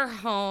leave their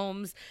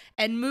homes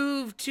and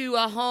move to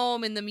a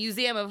home in the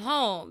Museum of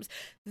Homes.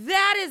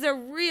 That is a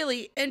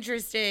really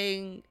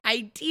interesting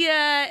idea.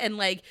 And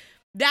like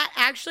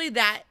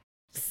that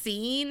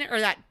scene or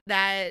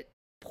that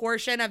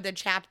portion of the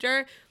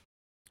chapter,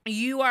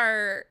 you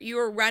are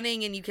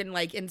running and you can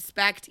like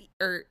inspect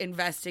or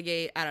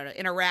investigate, I don't know,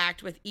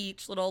 interact with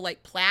each little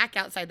like plaque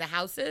outside the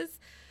houses.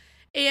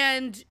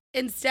 And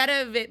instead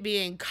of it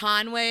being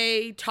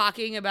Conway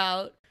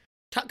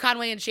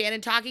and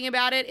Shannon talking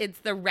about it, it's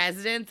the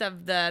residents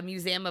of the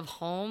Museum of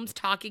Homes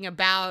talking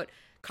about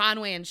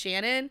Conway and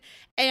Shannon.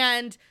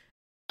 And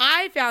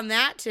I found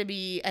that to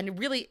be a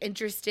really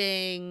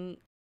interesting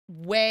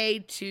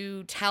way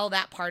to tell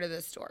that part of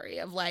the story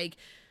of like,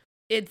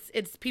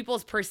 it's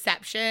people's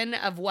perception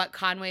of what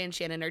Conway and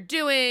Shannon are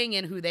doing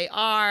and who they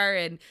are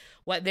and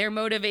what their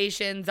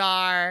motivations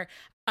are.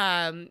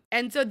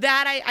 And so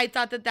that I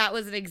thought that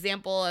was an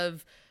example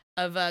of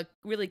a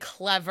really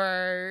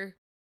clever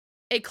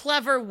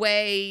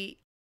way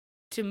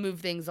to move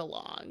things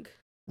along.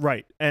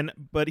 Right.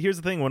 But here's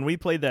the thing. When we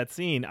played that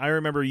scene, I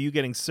remember you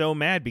getting so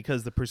mad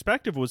because the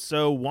perspective was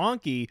so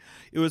wonky.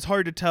 It was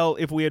hard to tell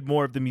if we had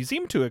more of the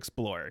museum to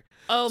explore.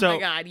 Oh my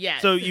God,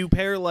 yes. So you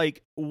pair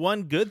like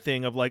one good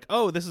thing of like,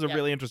 oh, this is a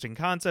really interesting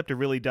concept. It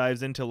really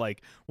dives into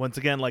like, once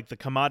again, like the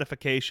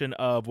commodification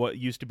of what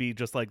used to be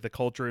just like the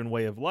culture and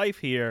way of life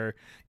here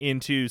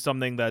into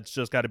something that's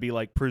just got to be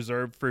like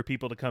preserved for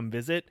people to come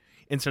visit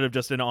instead of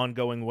just an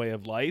ongoing way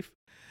of life.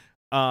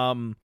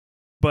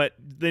 But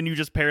then you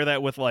just pair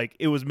that with like,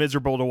 it was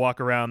miserable to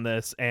walk around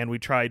this and we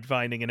tried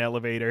finding an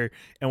elevator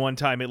and one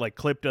time it like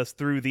clipped us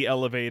through the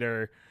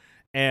elevator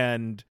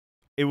and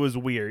it was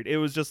weird. It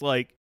was just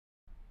like,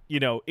 you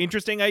know,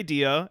 interesting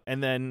idea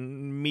and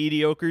then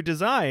mediocre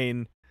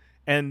design,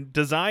 and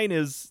design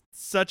is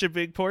such a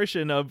big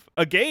portion of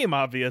a game,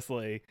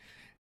 obviously.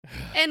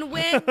 And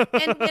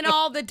when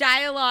all the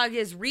dialogue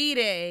is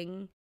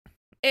reading,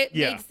 it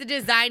makes the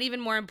design even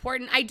more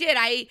important.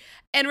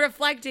 And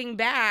reflecting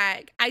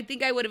back, I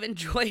think I would have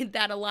enjoyed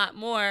that a lot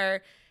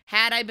more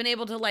had I been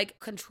able to like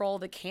control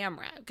the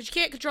camera, because you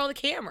can't control the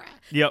camera.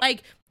 Yep.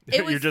 Like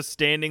you're just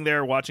standing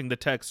there watching the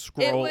text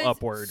scroll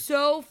upward.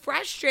 So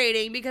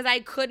frustrating because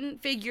I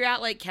couldn't figure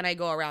out like, can I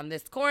go around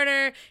this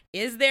corner?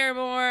 Is there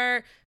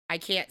more? I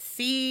can't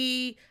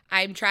see.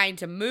 I'm trying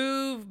to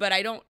move, but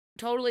I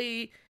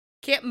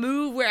can't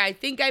move where I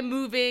think I'm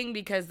moving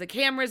because the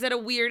camera's at a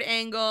weird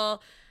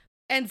angle.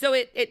 And so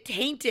it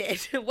tainted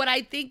what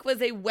I think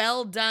was a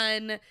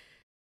well-written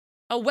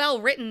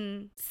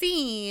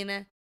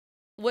scene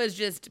was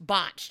just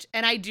botched.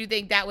 And I do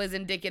think that was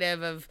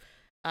indicative of,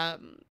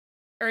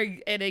 or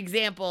an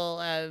example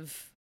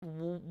of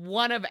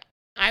one of,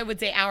 I would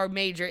say, our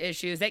major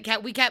issues.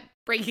 We kept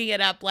breaking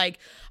it up like,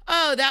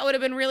 oh, that would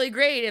have been really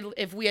great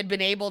if we had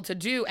been able to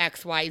do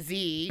X, Y,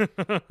 Z.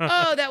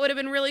 Oh, that would have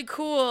been really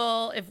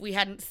cool if we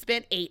hadn't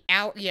spent 8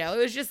 hours. You know, it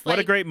was just like, what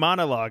a great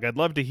monologue. I'd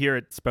love to hear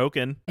it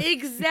spoken.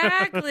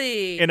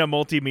 Exactly. In a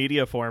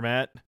multimedia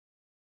format.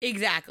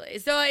 Exactly.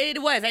 So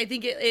it was. I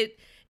think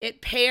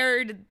it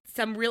paired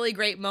some really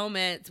great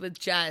moments with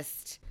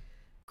just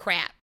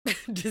crap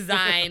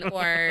design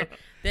or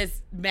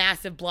this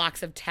massive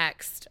blocks of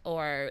text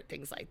or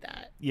things like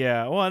that.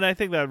 Yeah, well, and I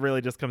think that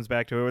really just comes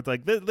back to it. It's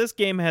like this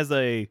game has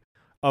a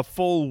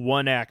full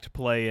one-act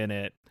play in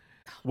it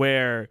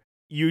where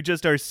you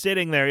just are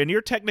sitting there and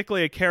you're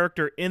technically a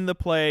character in the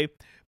play,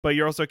 but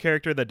you're also a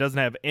character that doesn't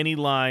have any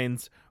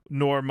lines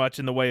nor much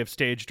in the way of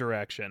stage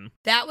direction.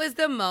 That was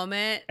the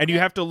moment. And you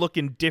have to look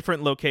in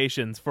different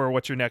locations for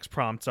what your next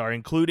prompts are,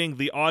 including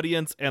the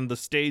audience and the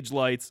stage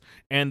lights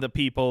and the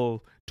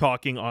people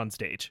talking on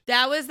stage.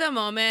 That was the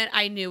moment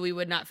I knew we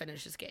would not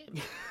finish this game.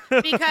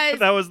 Because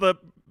that was the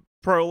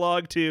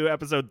prologue to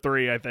episode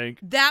 3, I think.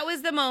 That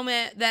was the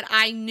moment that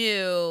I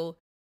knew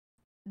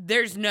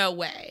there's no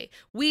way.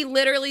 We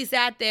literally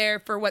sat there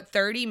for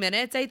 30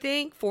 minutes, I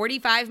think,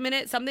 45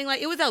 minutes, something like,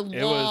 it was a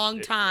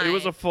long time. It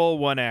was a full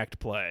one-act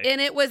play.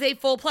 And it was a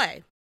full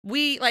play.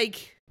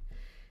 And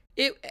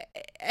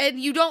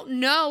you don't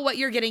know what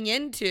you're getting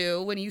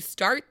into when you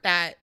start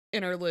that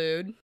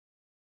interlude.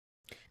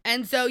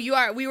 And so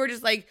we were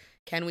just like,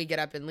 can we get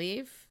up and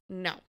leave?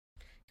 No.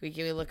 Can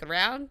we look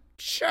around?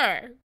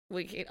 Sure.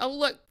 We can. Oh,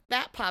 look,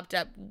 that popped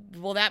up.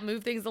 Will that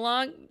move things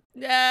along?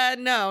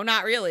 No,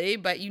 not really,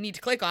 but you need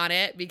to click on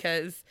it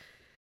because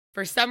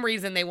for some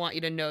reason they want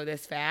you to know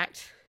this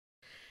fact.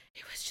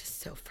 It was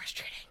just so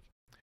frustrating.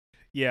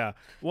 Yeah.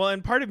 Well,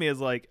 and part of me is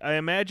like, I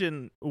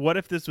imagine, what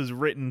if this was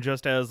written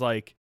just as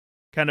like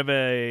kind of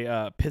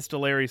a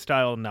epistolary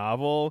style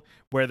novel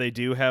where they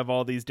do have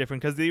all these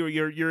different, because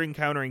you're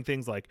encountering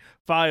things like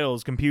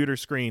files, computer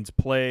screens,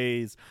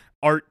 plays,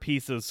 art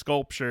pieces,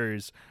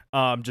 sculptures,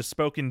 just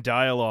spoken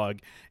dialogue.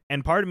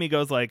 And part of me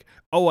goes like,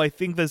 oh, I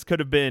think this could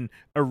have been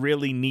a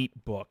really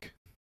neat book,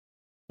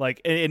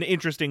 like an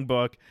interesting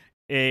book,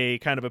 a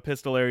kind of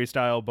epistolary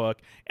style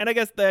book. And I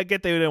guess they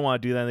didn't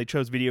want to do that. They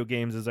chose video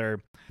games as their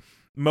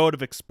mode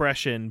of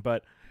expression,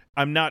 but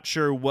I'm not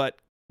sure what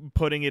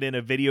putting it in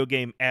a video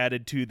game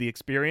added to the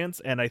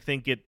experience, and I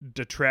think it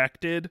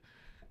detracted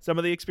some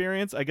of the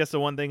experience. I guess the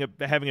one thing of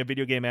having a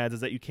video game adds is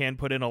that you can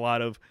put in a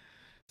lot of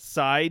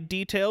side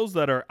details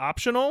that are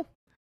optional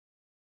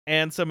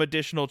and some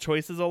additional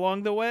choices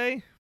along the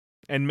way,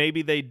 and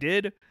maybe they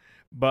did,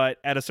 but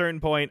at a certain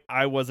point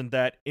I wasn't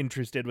that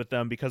interested with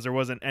them because there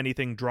wasn't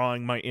anything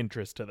drawing my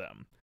interest to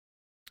them.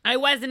 I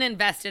wasn't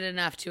invested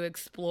enough to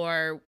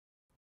explore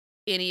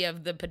any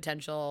of the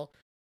potential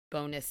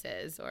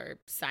bonuses or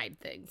side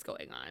things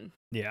going on.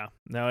 Yeah,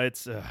 no,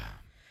 it's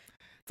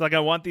like I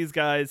want these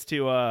guys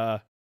to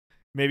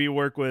maybe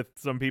work with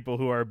some people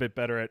who are a bit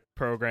better at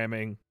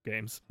programming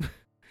games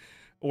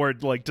or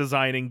like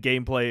designing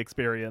gameplay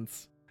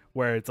experience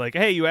where it's like,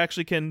 hey, you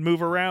actually can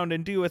move around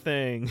and do a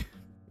thing.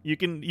 You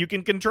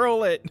can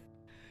control it.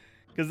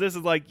 Because this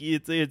is like,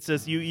 it's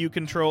just you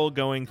control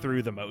going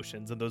through the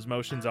motions, and those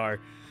motions are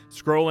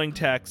scrolling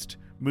text,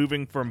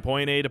 moving from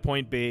point A to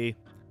point B,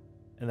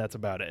 and that's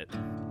about it.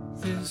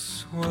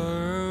 This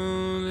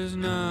world is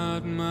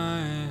not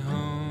my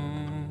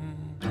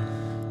home.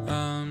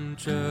 I'm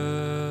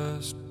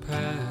just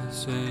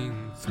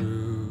passing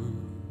through.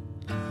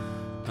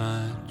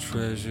 My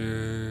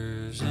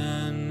treasures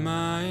and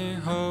my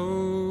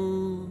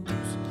hopes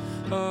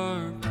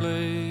are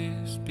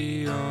placed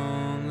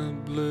beyond the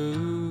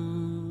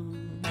blue.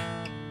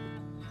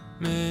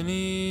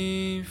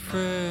 Many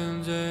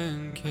friends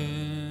and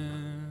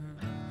kin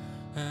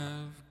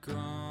have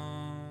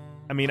gone.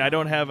 I mean, I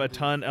don't have a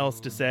ton else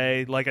to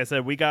say. Like I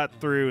said, we got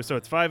through, so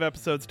it's 5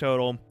 episodes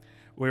total.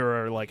 We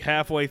were like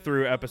halfway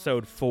through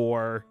episode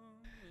 4,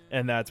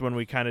 and that's when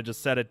we kind of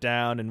just set it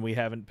down, and we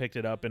haven't picked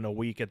it up in a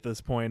week at this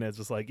point. It's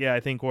just like, yeah,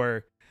 I think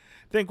we're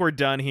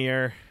done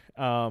here.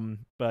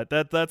 But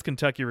that's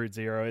Kentucky Route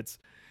Zero.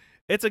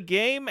 It's a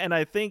game, and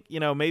I think, you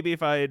know, maybe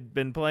if I had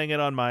been playing it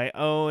on my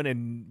own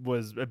and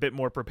was a bit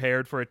more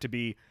prepared for it to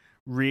be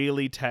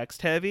really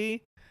text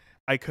heavy,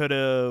 I could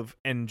have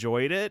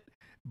enjoyed it.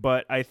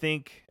 But I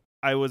think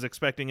I was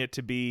expecting it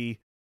to be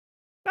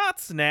not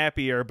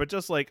snappier, but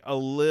just like a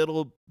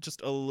little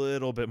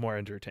bit more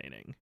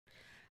entertaining.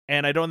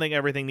 And I don't think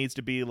everything needs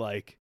to be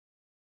like,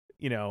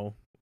 you know,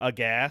 a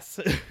gas.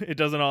 It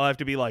doesn't all have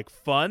to be like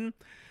fun,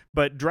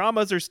 but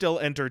dramas are still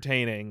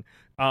entertaining.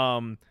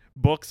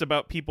 Books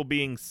about people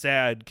being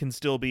sad can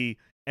still be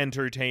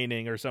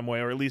entertaining or some way,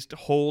 or at least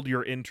hold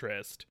your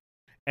interest.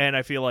 And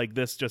I feel like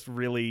this just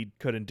really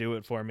couldn't do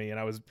it for me. And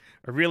I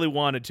really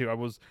wanted to.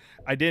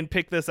 I didn't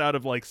pick this out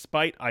of like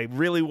spite. I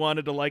really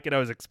wanted to like it. I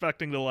was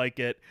expecting to like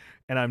it.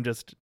 And I'm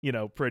just, you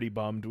know, pretty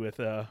bummed with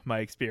my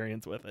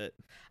experience with it.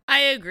 I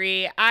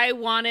agree. I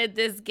wanted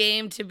this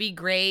game to be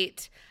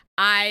great.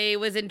 I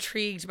was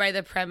intrigued by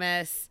the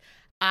premise.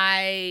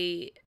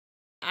 I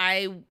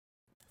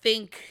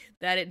think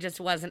that it just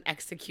wasn't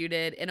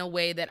executed in a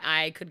way that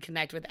I could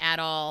connect with at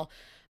all.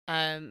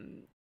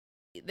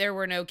 There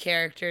were no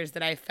characters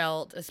that I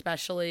felt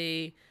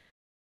especially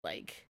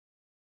like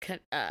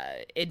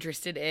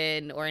interested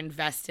in or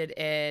invested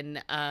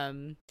in.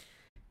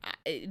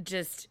 It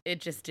just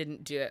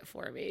didn't do it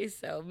for me.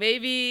 So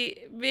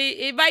maybe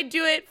it might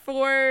do it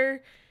for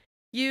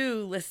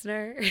you,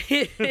 listener.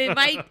 It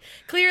might.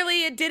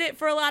 Clearly it did it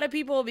for a lot of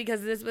people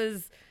because this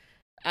was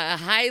a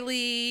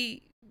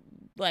highly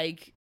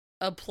like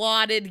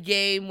applauded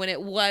game when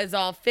it was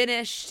all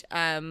finished.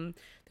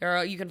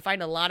 You can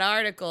find a lot of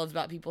articles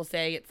about people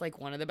saying it's like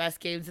one of the best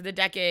games of the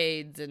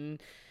decades and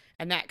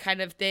that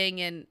kind of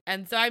thing.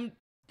 And so I'm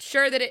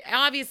sure that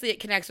it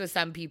connects with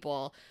some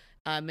people.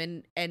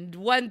 And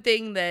one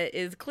thing that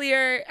is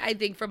clear, I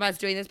think, from us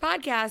doing this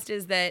podcast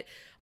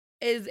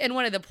and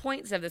one of the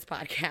points of this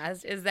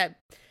podcast is that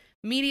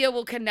media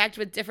will connect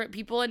with different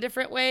people in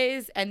different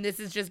ways. And this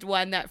is just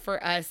one that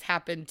for us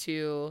happened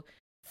to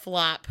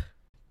flop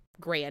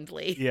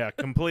grandly. Yeah,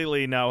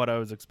 completely not what I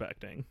was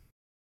expecting.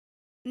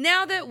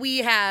 Now that we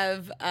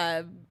have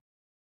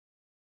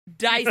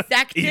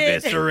dissected,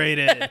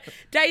 eviscerated,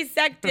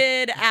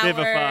 our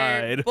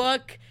vivified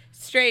book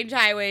Strange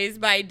Highways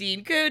by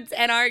Dean Koontz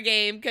and our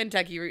game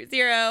Kentucky Route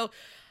Zero,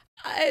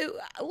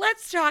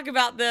 let's talk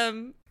about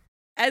them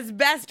as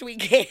best we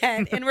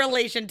can in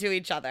relation to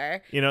each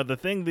other. You know, the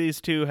thing these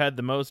two had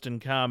the most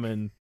in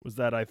common was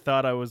that I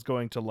thought I was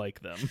going to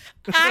like them.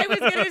 I was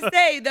going to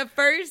say, the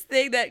first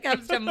thing that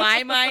comes to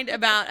my mind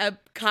about a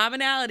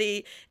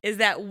commonality is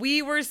that we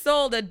were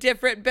sold a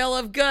different bill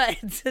of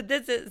goods.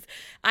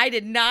 I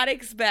did not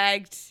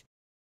expect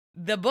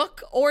the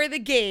book or the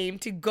game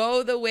to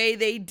go the way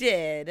they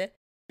did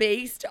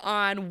based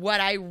on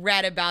what I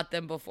read about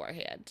them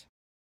beforehand.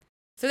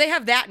 So they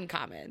have that in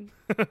common.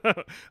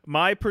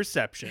 My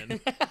perception.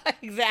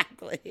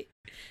 Exactly.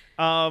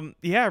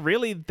 Yeah,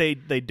 really, they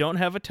don't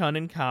have a ton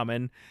in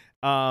common.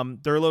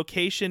 Their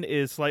location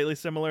is slightly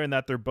similar in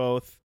that they're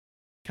both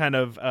kind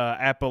of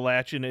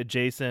Appalachian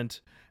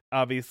adjacent.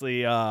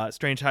 Obviously,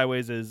 Strange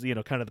Highways is,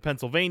 kind of the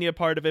Pennsylvania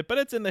part of it, but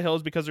it's in the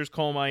hills because there's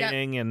coal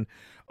mining and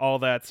all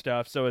that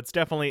stuff. So it's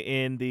definitely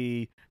in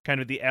the kind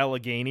of the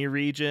Allegheny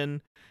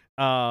region,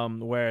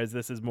 whereas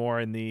this is more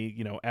in the,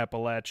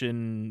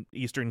 Appalachian,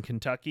 eastern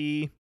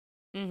Kentucky.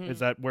 Mm-hmm. Is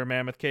that where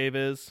Mammoth Cave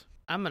is?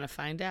 I'm going to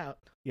find out.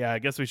 Yeah, I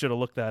guess we should have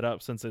looked that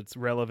up since it's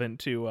relevant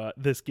to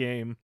this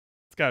game.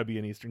 It's got to be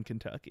in eastern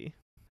Kentucky.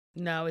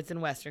 No, it's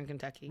in western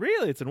Kentucky.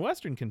 Really? It's in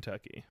western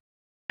Kentucky.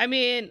 I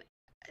mean,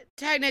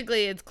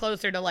 technically it's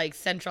closer to like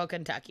central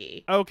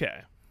Kentucky.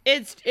 Okay.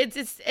 It's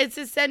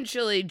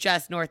essentially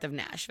just north of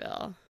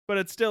Nashville. But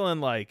it's still in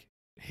like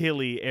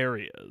hilly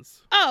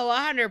areas.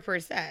 Oh,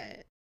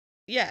 100%.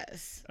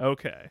 Yes.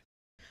 Okay.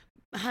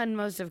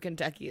 Most of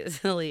Kentucky is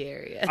hilly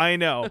area. I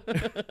know.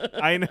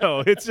 I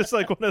know. It's just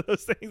like one of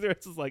those things where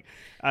it's just like,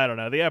 I don't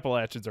know. The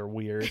Appalachians are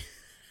weird.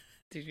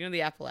 Did you know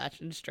the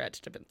Appalachians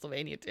stretch to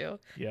Pennsylvania too?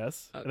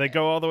 Yes. Okay. They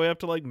go all the way up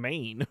to like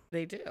Maine.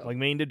 They do. Like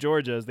Maine to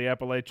Georgia is the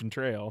Appalachian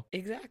Trail.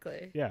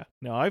 Exactly. Yeah.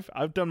 No,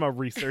 I've done my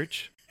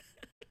research.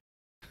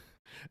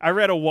 I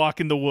read A Walk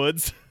in the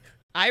Woods.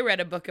 I read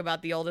a book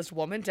about the oldest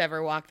woman to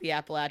ever walk the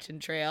Appalachian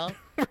Trail.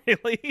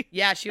 Really?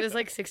 Yeah, she was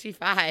like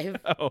 65.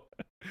 Oh.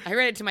 I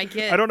read it to my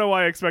kid. I don't know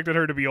why I expected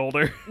her to be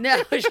older.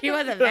 No, she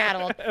wasn't that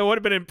old. It would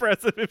have been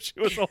impressive if she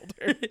was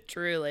older.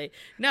 Truly.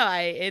 No,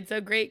 it's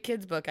a great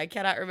kids book. I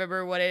cannot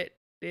remember what it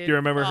is. Do you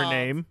remember her called.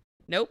 name?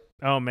 Nope.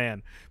 Oh,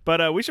 man.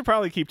 But we should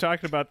probably keep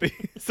talking about these.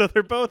 So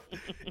they're both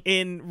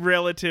in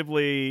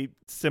relatively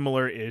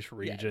similar-ish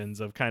regions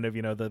of kind of,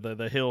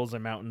 the hills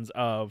and mountains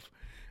of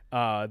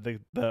the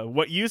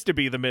what used to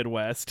be the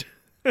Midwest.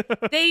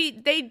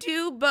 They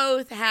do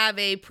both have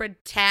a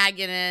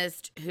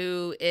protagonist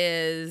who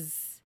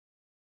is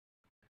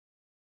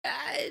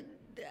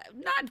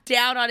not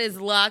down on his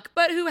luck,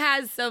 but who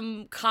has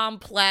some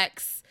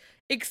complex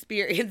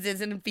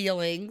experiences and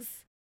feelings.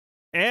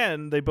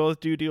 And they both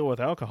do deal with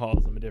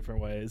alcoholism in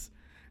different ways.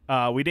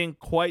 We didn't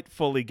quite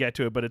fully get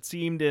to it, but it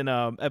seemed in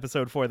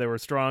episode 4 they were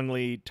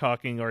strongly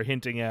talking or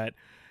hinting at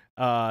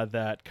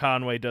that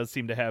Conway does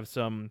seem to have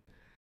some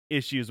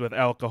issues with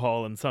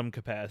alcohol in some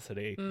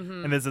capacity.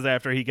 Mm-hmm. And this is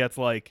after he gets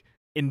like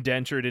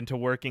indentured into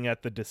working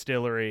at the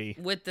distillery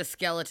with the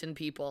skeleton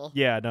people.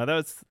 Yeah, no,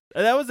 that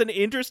was an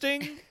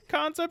interesting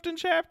concept and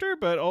chapter,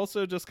 but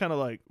also just kind of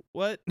like,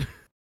 what?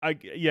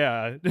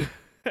 Yeah.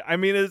 I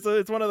mean,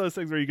 it's one of those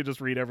things where you could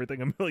just read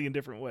everything a million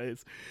different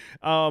ways.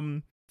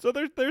 So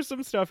there's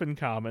some stuff in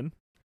common.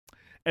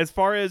 As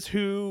far as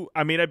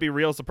I'd be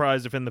real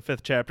surprised if in the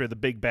 5th chapter the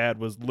big bad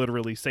was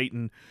literally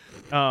Satan.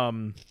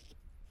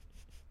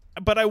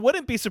 But I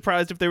wouldn't be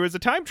surprised if there was a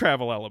time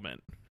travel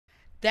element.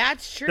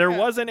 That's true. There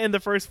wasn't in the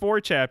first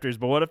 4 chapters,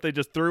 but what if they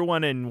just threw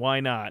one in?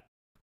 Why not?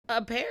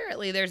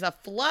 Apparently, there's a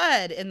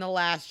flood in the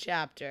last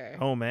chapter.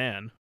 Oh,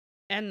 man.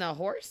 And the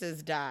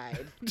horses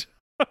died.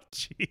 Oh,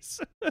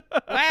 jeez.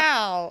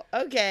 Wow.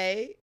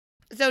 Okay.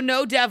 So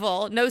no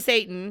devil, no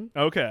Satan.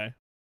 Okay.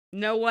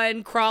 No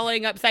one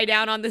crawling upside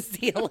down on the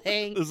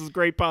ceiling. This is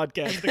great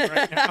podcasting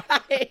right now.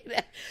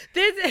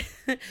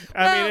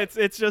 I mean,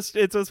 it's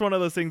just one of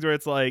those things where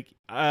it's like,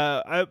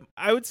 I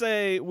would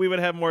say we would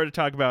have more to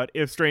talk about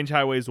if Strange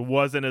Highways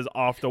wasn't as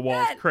off the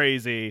walls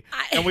crazy,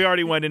 and we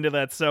already went into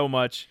that so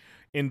much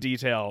in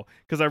detail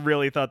because I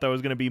really thought that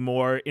was going to be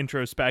more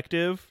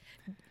introspective.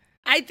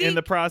 In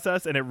the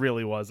process, and it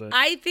really wasn't.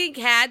 I think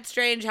had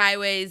Strange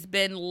Highways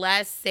been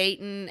less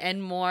Satan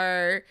and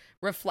more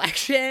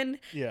reflection,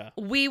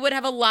 we would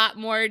have a lot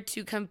more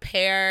to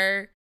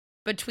compare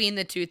between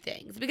the two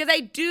things. Because I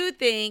do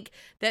think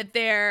that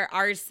there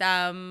are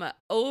some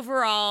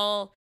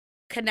overall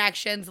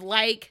connections,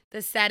 like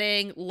the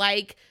setting,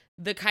 like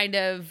the kind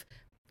of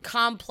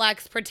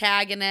complex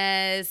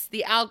protagonist,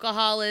 the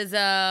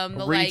alcoholism,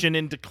 the region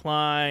in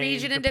decline,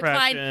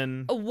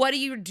 depression. What are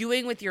you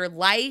doing with your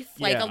life?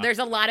 Like, there's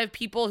a lot of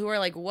people who are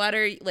like, what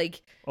are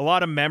like a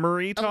lot of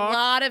memory talk.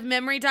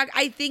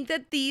 I think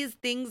that these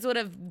things would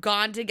have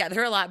gone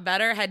together a lot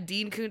better had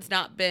Dean Koontz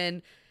not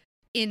been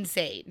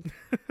insane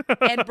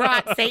and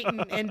brought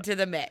Satan into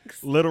the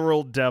mix.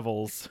 Literal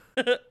devils.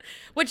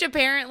 Which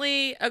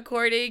apparently,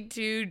 according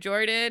to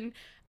Jordan,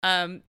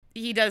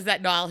 he does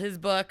that in all his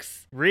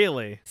books.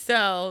 Really?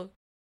 So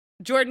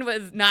Jordan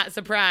was not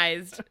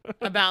surprised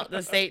about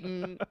the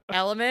Satan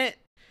element.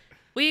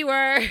 We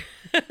were.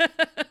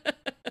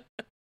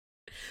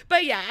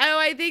 But yeah,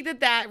 I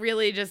think that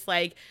really just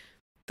like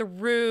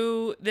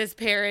threw this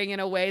pairing in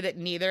a way that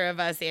neither of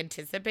us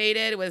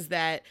anticipated, was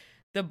that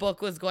the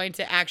book was going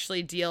to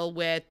actually deal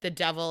with the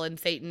devil and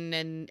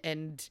Satan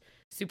and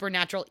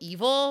supernatural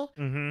evil,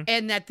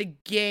 and that the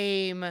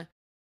game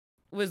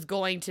was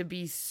going to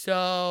be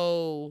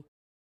so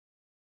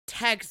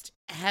text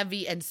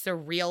heavy and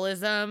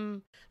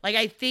surrealism. Like,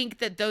 I think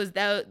that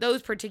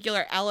those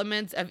particular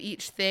elements of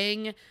each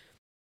thing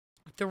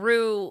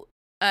threw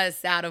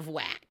us out of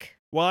whack.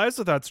 Well, I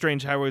also thought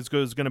Strange Highways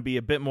was going to be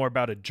a bit more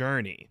about a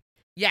journey.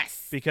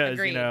 Yes. Because,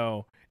 agreed.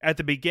 At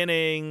the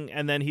beginning,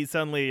 and then he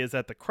suddenly is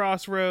at the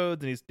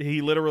crossroads, and he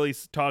literally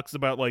talks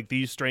about like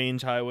these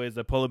strange highways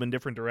that pull him in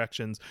different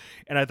directions.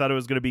 And I thought it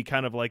was going to be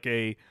kind of like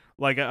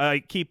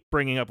I keep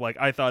bringing up, like,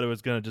 I thought it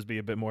was going to just be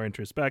a bit more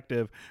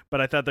introspective, but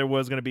I thought there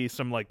was going to be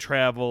some like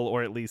travel,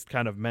 or at least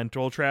kind of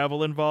mental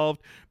travel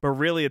involved. But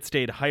really, it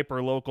stayed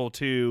hyper local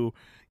to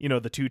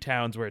the two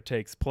towns where it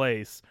takes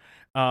place.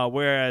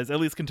 Whereas at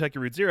least Kentucky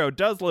Route Zero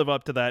does live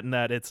up to that, in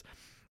that it's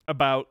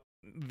about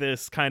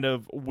this kind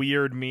of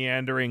weird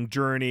meandering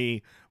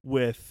journey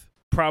with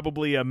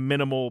probably a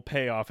minimal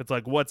payoff. It's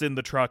like, what's in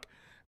the truck?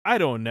 I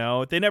don't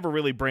know. They never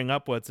really bring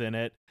up what's in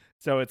it.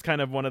 So it's kind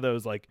of one of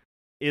those, like,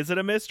 is it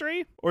a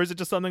mystery or is it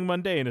just something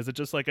mundane? Is it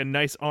just like a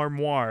nice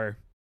armoire?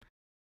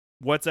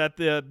 What's at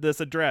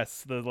this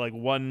address? The like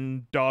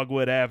 1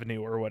 Dogwood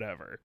Avenue or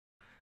whatever.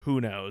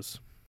 Who knows?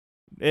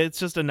 It's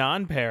just a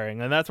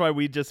non-pairing, and that's why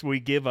we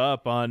give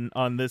up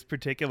on this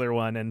particular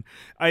one. And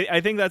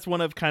I think that's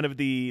one of kind of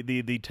the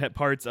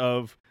parts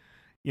of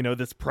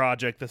this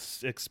project,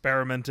 this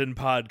experiment in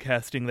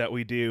podcasting that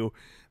we do,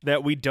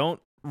 that we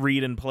don't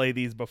read and play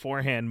these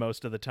beforehand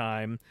most of the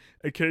time.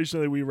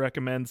 Occasionally we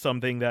recommend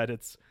something that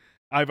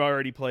I've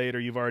already played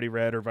or you've already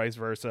read, or vice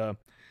versa,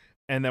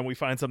 and then we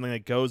find something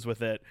that goes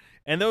with it.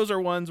 And those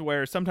are ones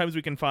where sometimes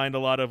we can find a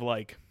lot of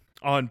like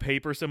on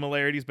paper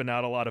similarities, but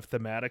not a lot of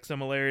thematic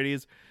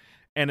similarities.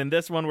 And in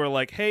this one, we're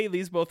like, hey,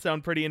 these both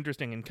sound pretty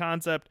interesting in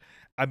concept.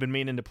 I've been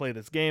meaning to play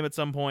this game at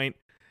some point.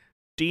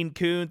 Dean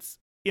Koontz,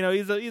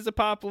 he's a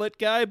pop lit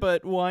guy,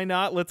 but why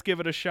not? Let's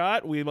give it a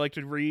shot. We like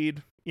to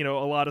read, a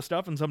lot of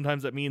stuff, and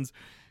sometimes that means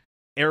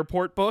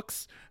airport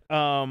books.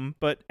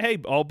 But hey,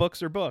 all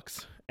books are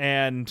books.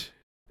 And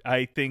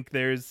I think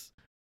there's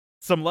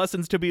some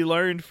lessons to be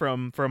learned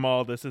from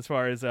all this, as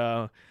far as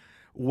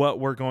what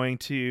we're going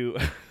to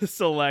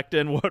select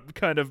and what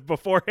kind of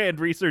beforehand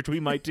research we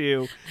might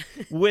do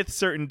with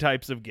certain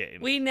types of games.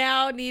 We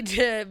now need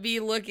to be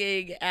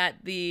looking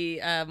at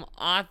the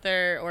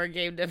author or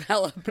game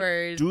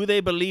developers. Do they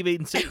believe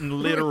in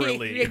Satan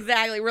literally?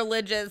 Exactly,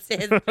 religious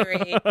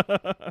history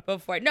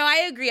before. No,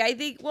 I agree. I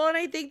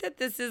think that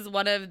this is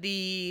one of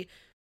the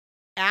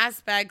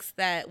aspects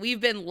that we've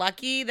been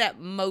lucky that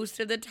most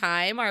of the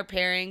time our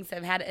pairings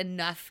have had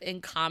enough in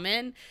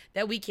common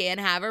that we can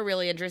have a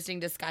really interesting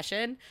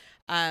discussion.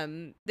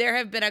 There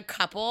have been a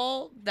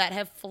couple that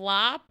have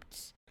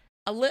flopped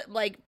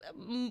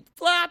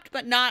flopped,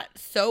 but not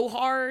so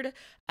hard.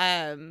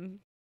 And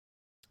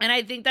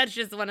I think that's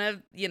just one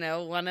of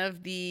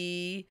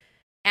the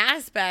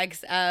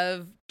aspects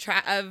of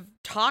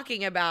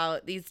talking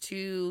about these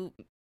two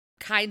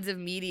kinds of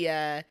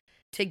media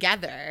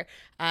together.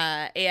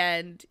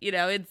 And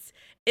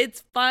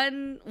it's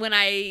fun when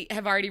I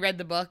have already read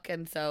the book,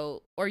 and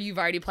so, or you've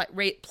already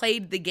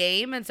played the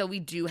game, and so we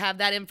do have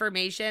that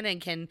information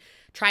and can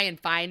try and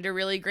find a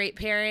really great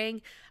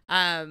pairing.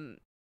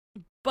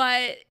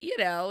 But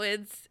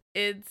it's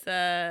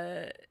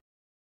the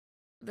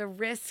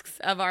risks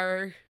of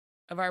our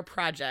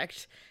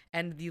project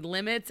and the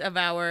limits of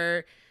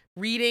our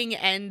reading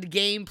and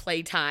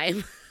gameplay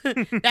time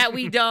that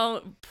we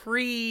don't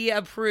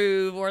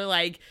pre-approve or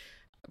like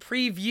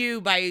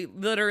preview by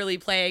literally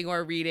playing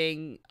or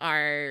reading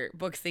our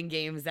books and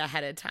games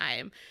ahead of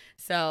time.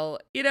 So,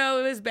 we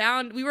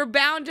were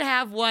bound to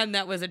have one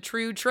that was a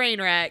true train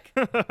wreck.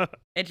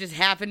 It just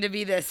happened to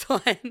be this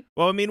one.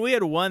 Well, I mean, we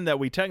had one that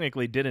we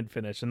technically didn't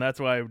finish, and that's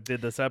why I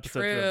did this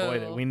episode True. to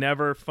avoid it. We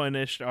never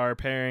finished our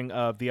pairing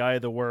of The Eye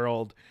of the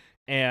World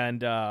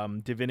and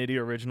Divinity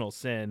Original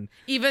Sin.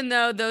 Even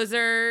though those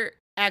are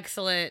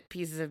excellent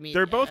pieces of media.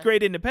 They're both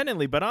great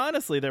independently, but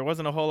honestly, there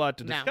wasn't a whole lot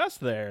to discuss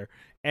there.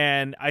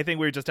 And I think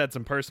we just had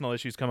some personal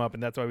issues come up,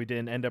 and that's why we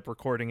didn't end up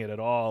recording it at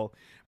all.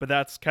 But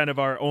that's kind of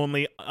our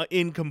only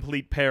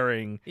incomplete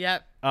pairing.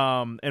 Yep.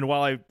 And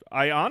while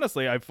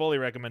I fully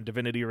recommend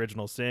Divinity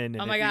Original Sin.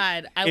 And oh my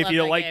God, I love if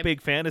you that like game.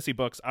 big fantasy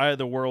books, Eye of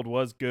the World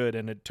was good,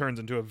 and it turns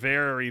into a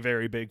very,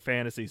 very big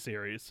fantasy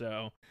series.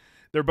 So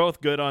they're both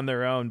good on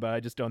their own, but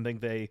I just don't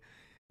think they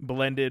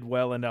blended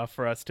well enough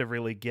for us to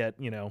really get,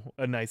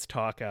 a nice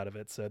talk out of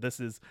it. So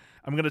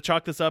I'm going to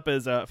chalk this up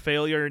as a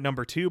failure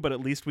number 2, but at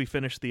least we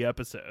finished the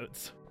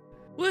episodes.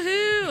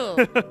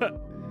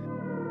 Woohoo!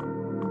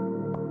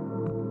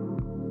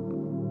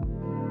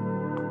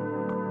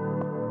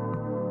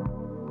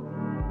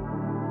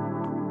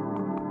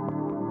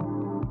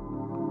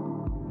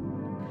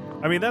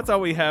 I mean, that's all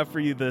we have for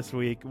you this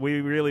week.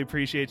 We really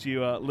appreciate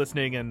you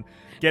listening and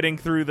getting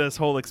through this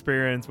whole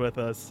experience with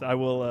us. I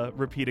will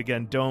repeat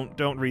again,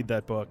 don't read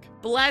that book.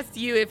 Bless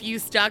you if you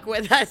stuck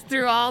with us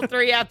through all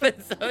 3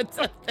 episodes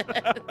of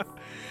this.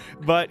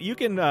 But you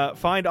can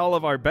find all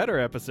of our better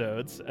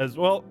episodes, as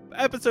well,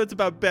 episodes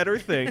about better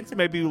things.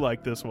 Maybe you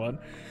like this one.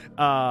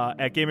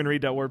 At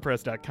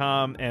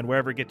gameandread.wordpress.com and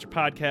wherever you get your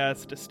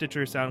podcast,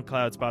 Stitcher,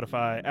 SoundCloud,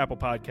 Spotify, Apple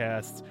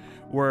Podcasts.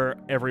 We're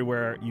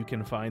everywhere you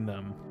can find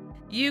them.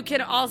 You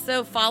can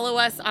also follow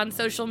us on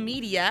social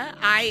media.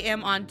 I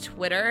am on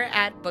Twitter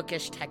at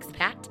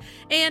BookishTextPat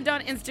and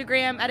on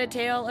Instagram at A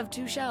Tale of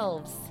Two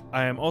Shelves.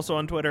 I am also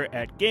on Twitter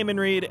at Game and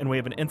Read, and we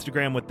have an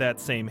Instagram with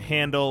that same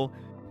handle.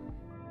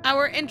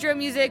 Our intro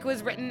music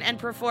was written and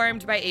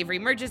performed by Avery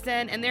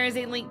Murchison, and there is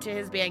a link to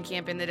his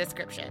Bandcamp in the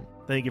description.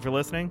 Thank you for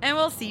listening. And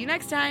we'll see you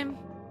next time.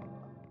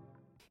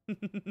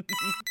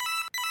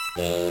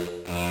 Game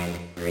and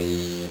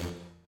Read.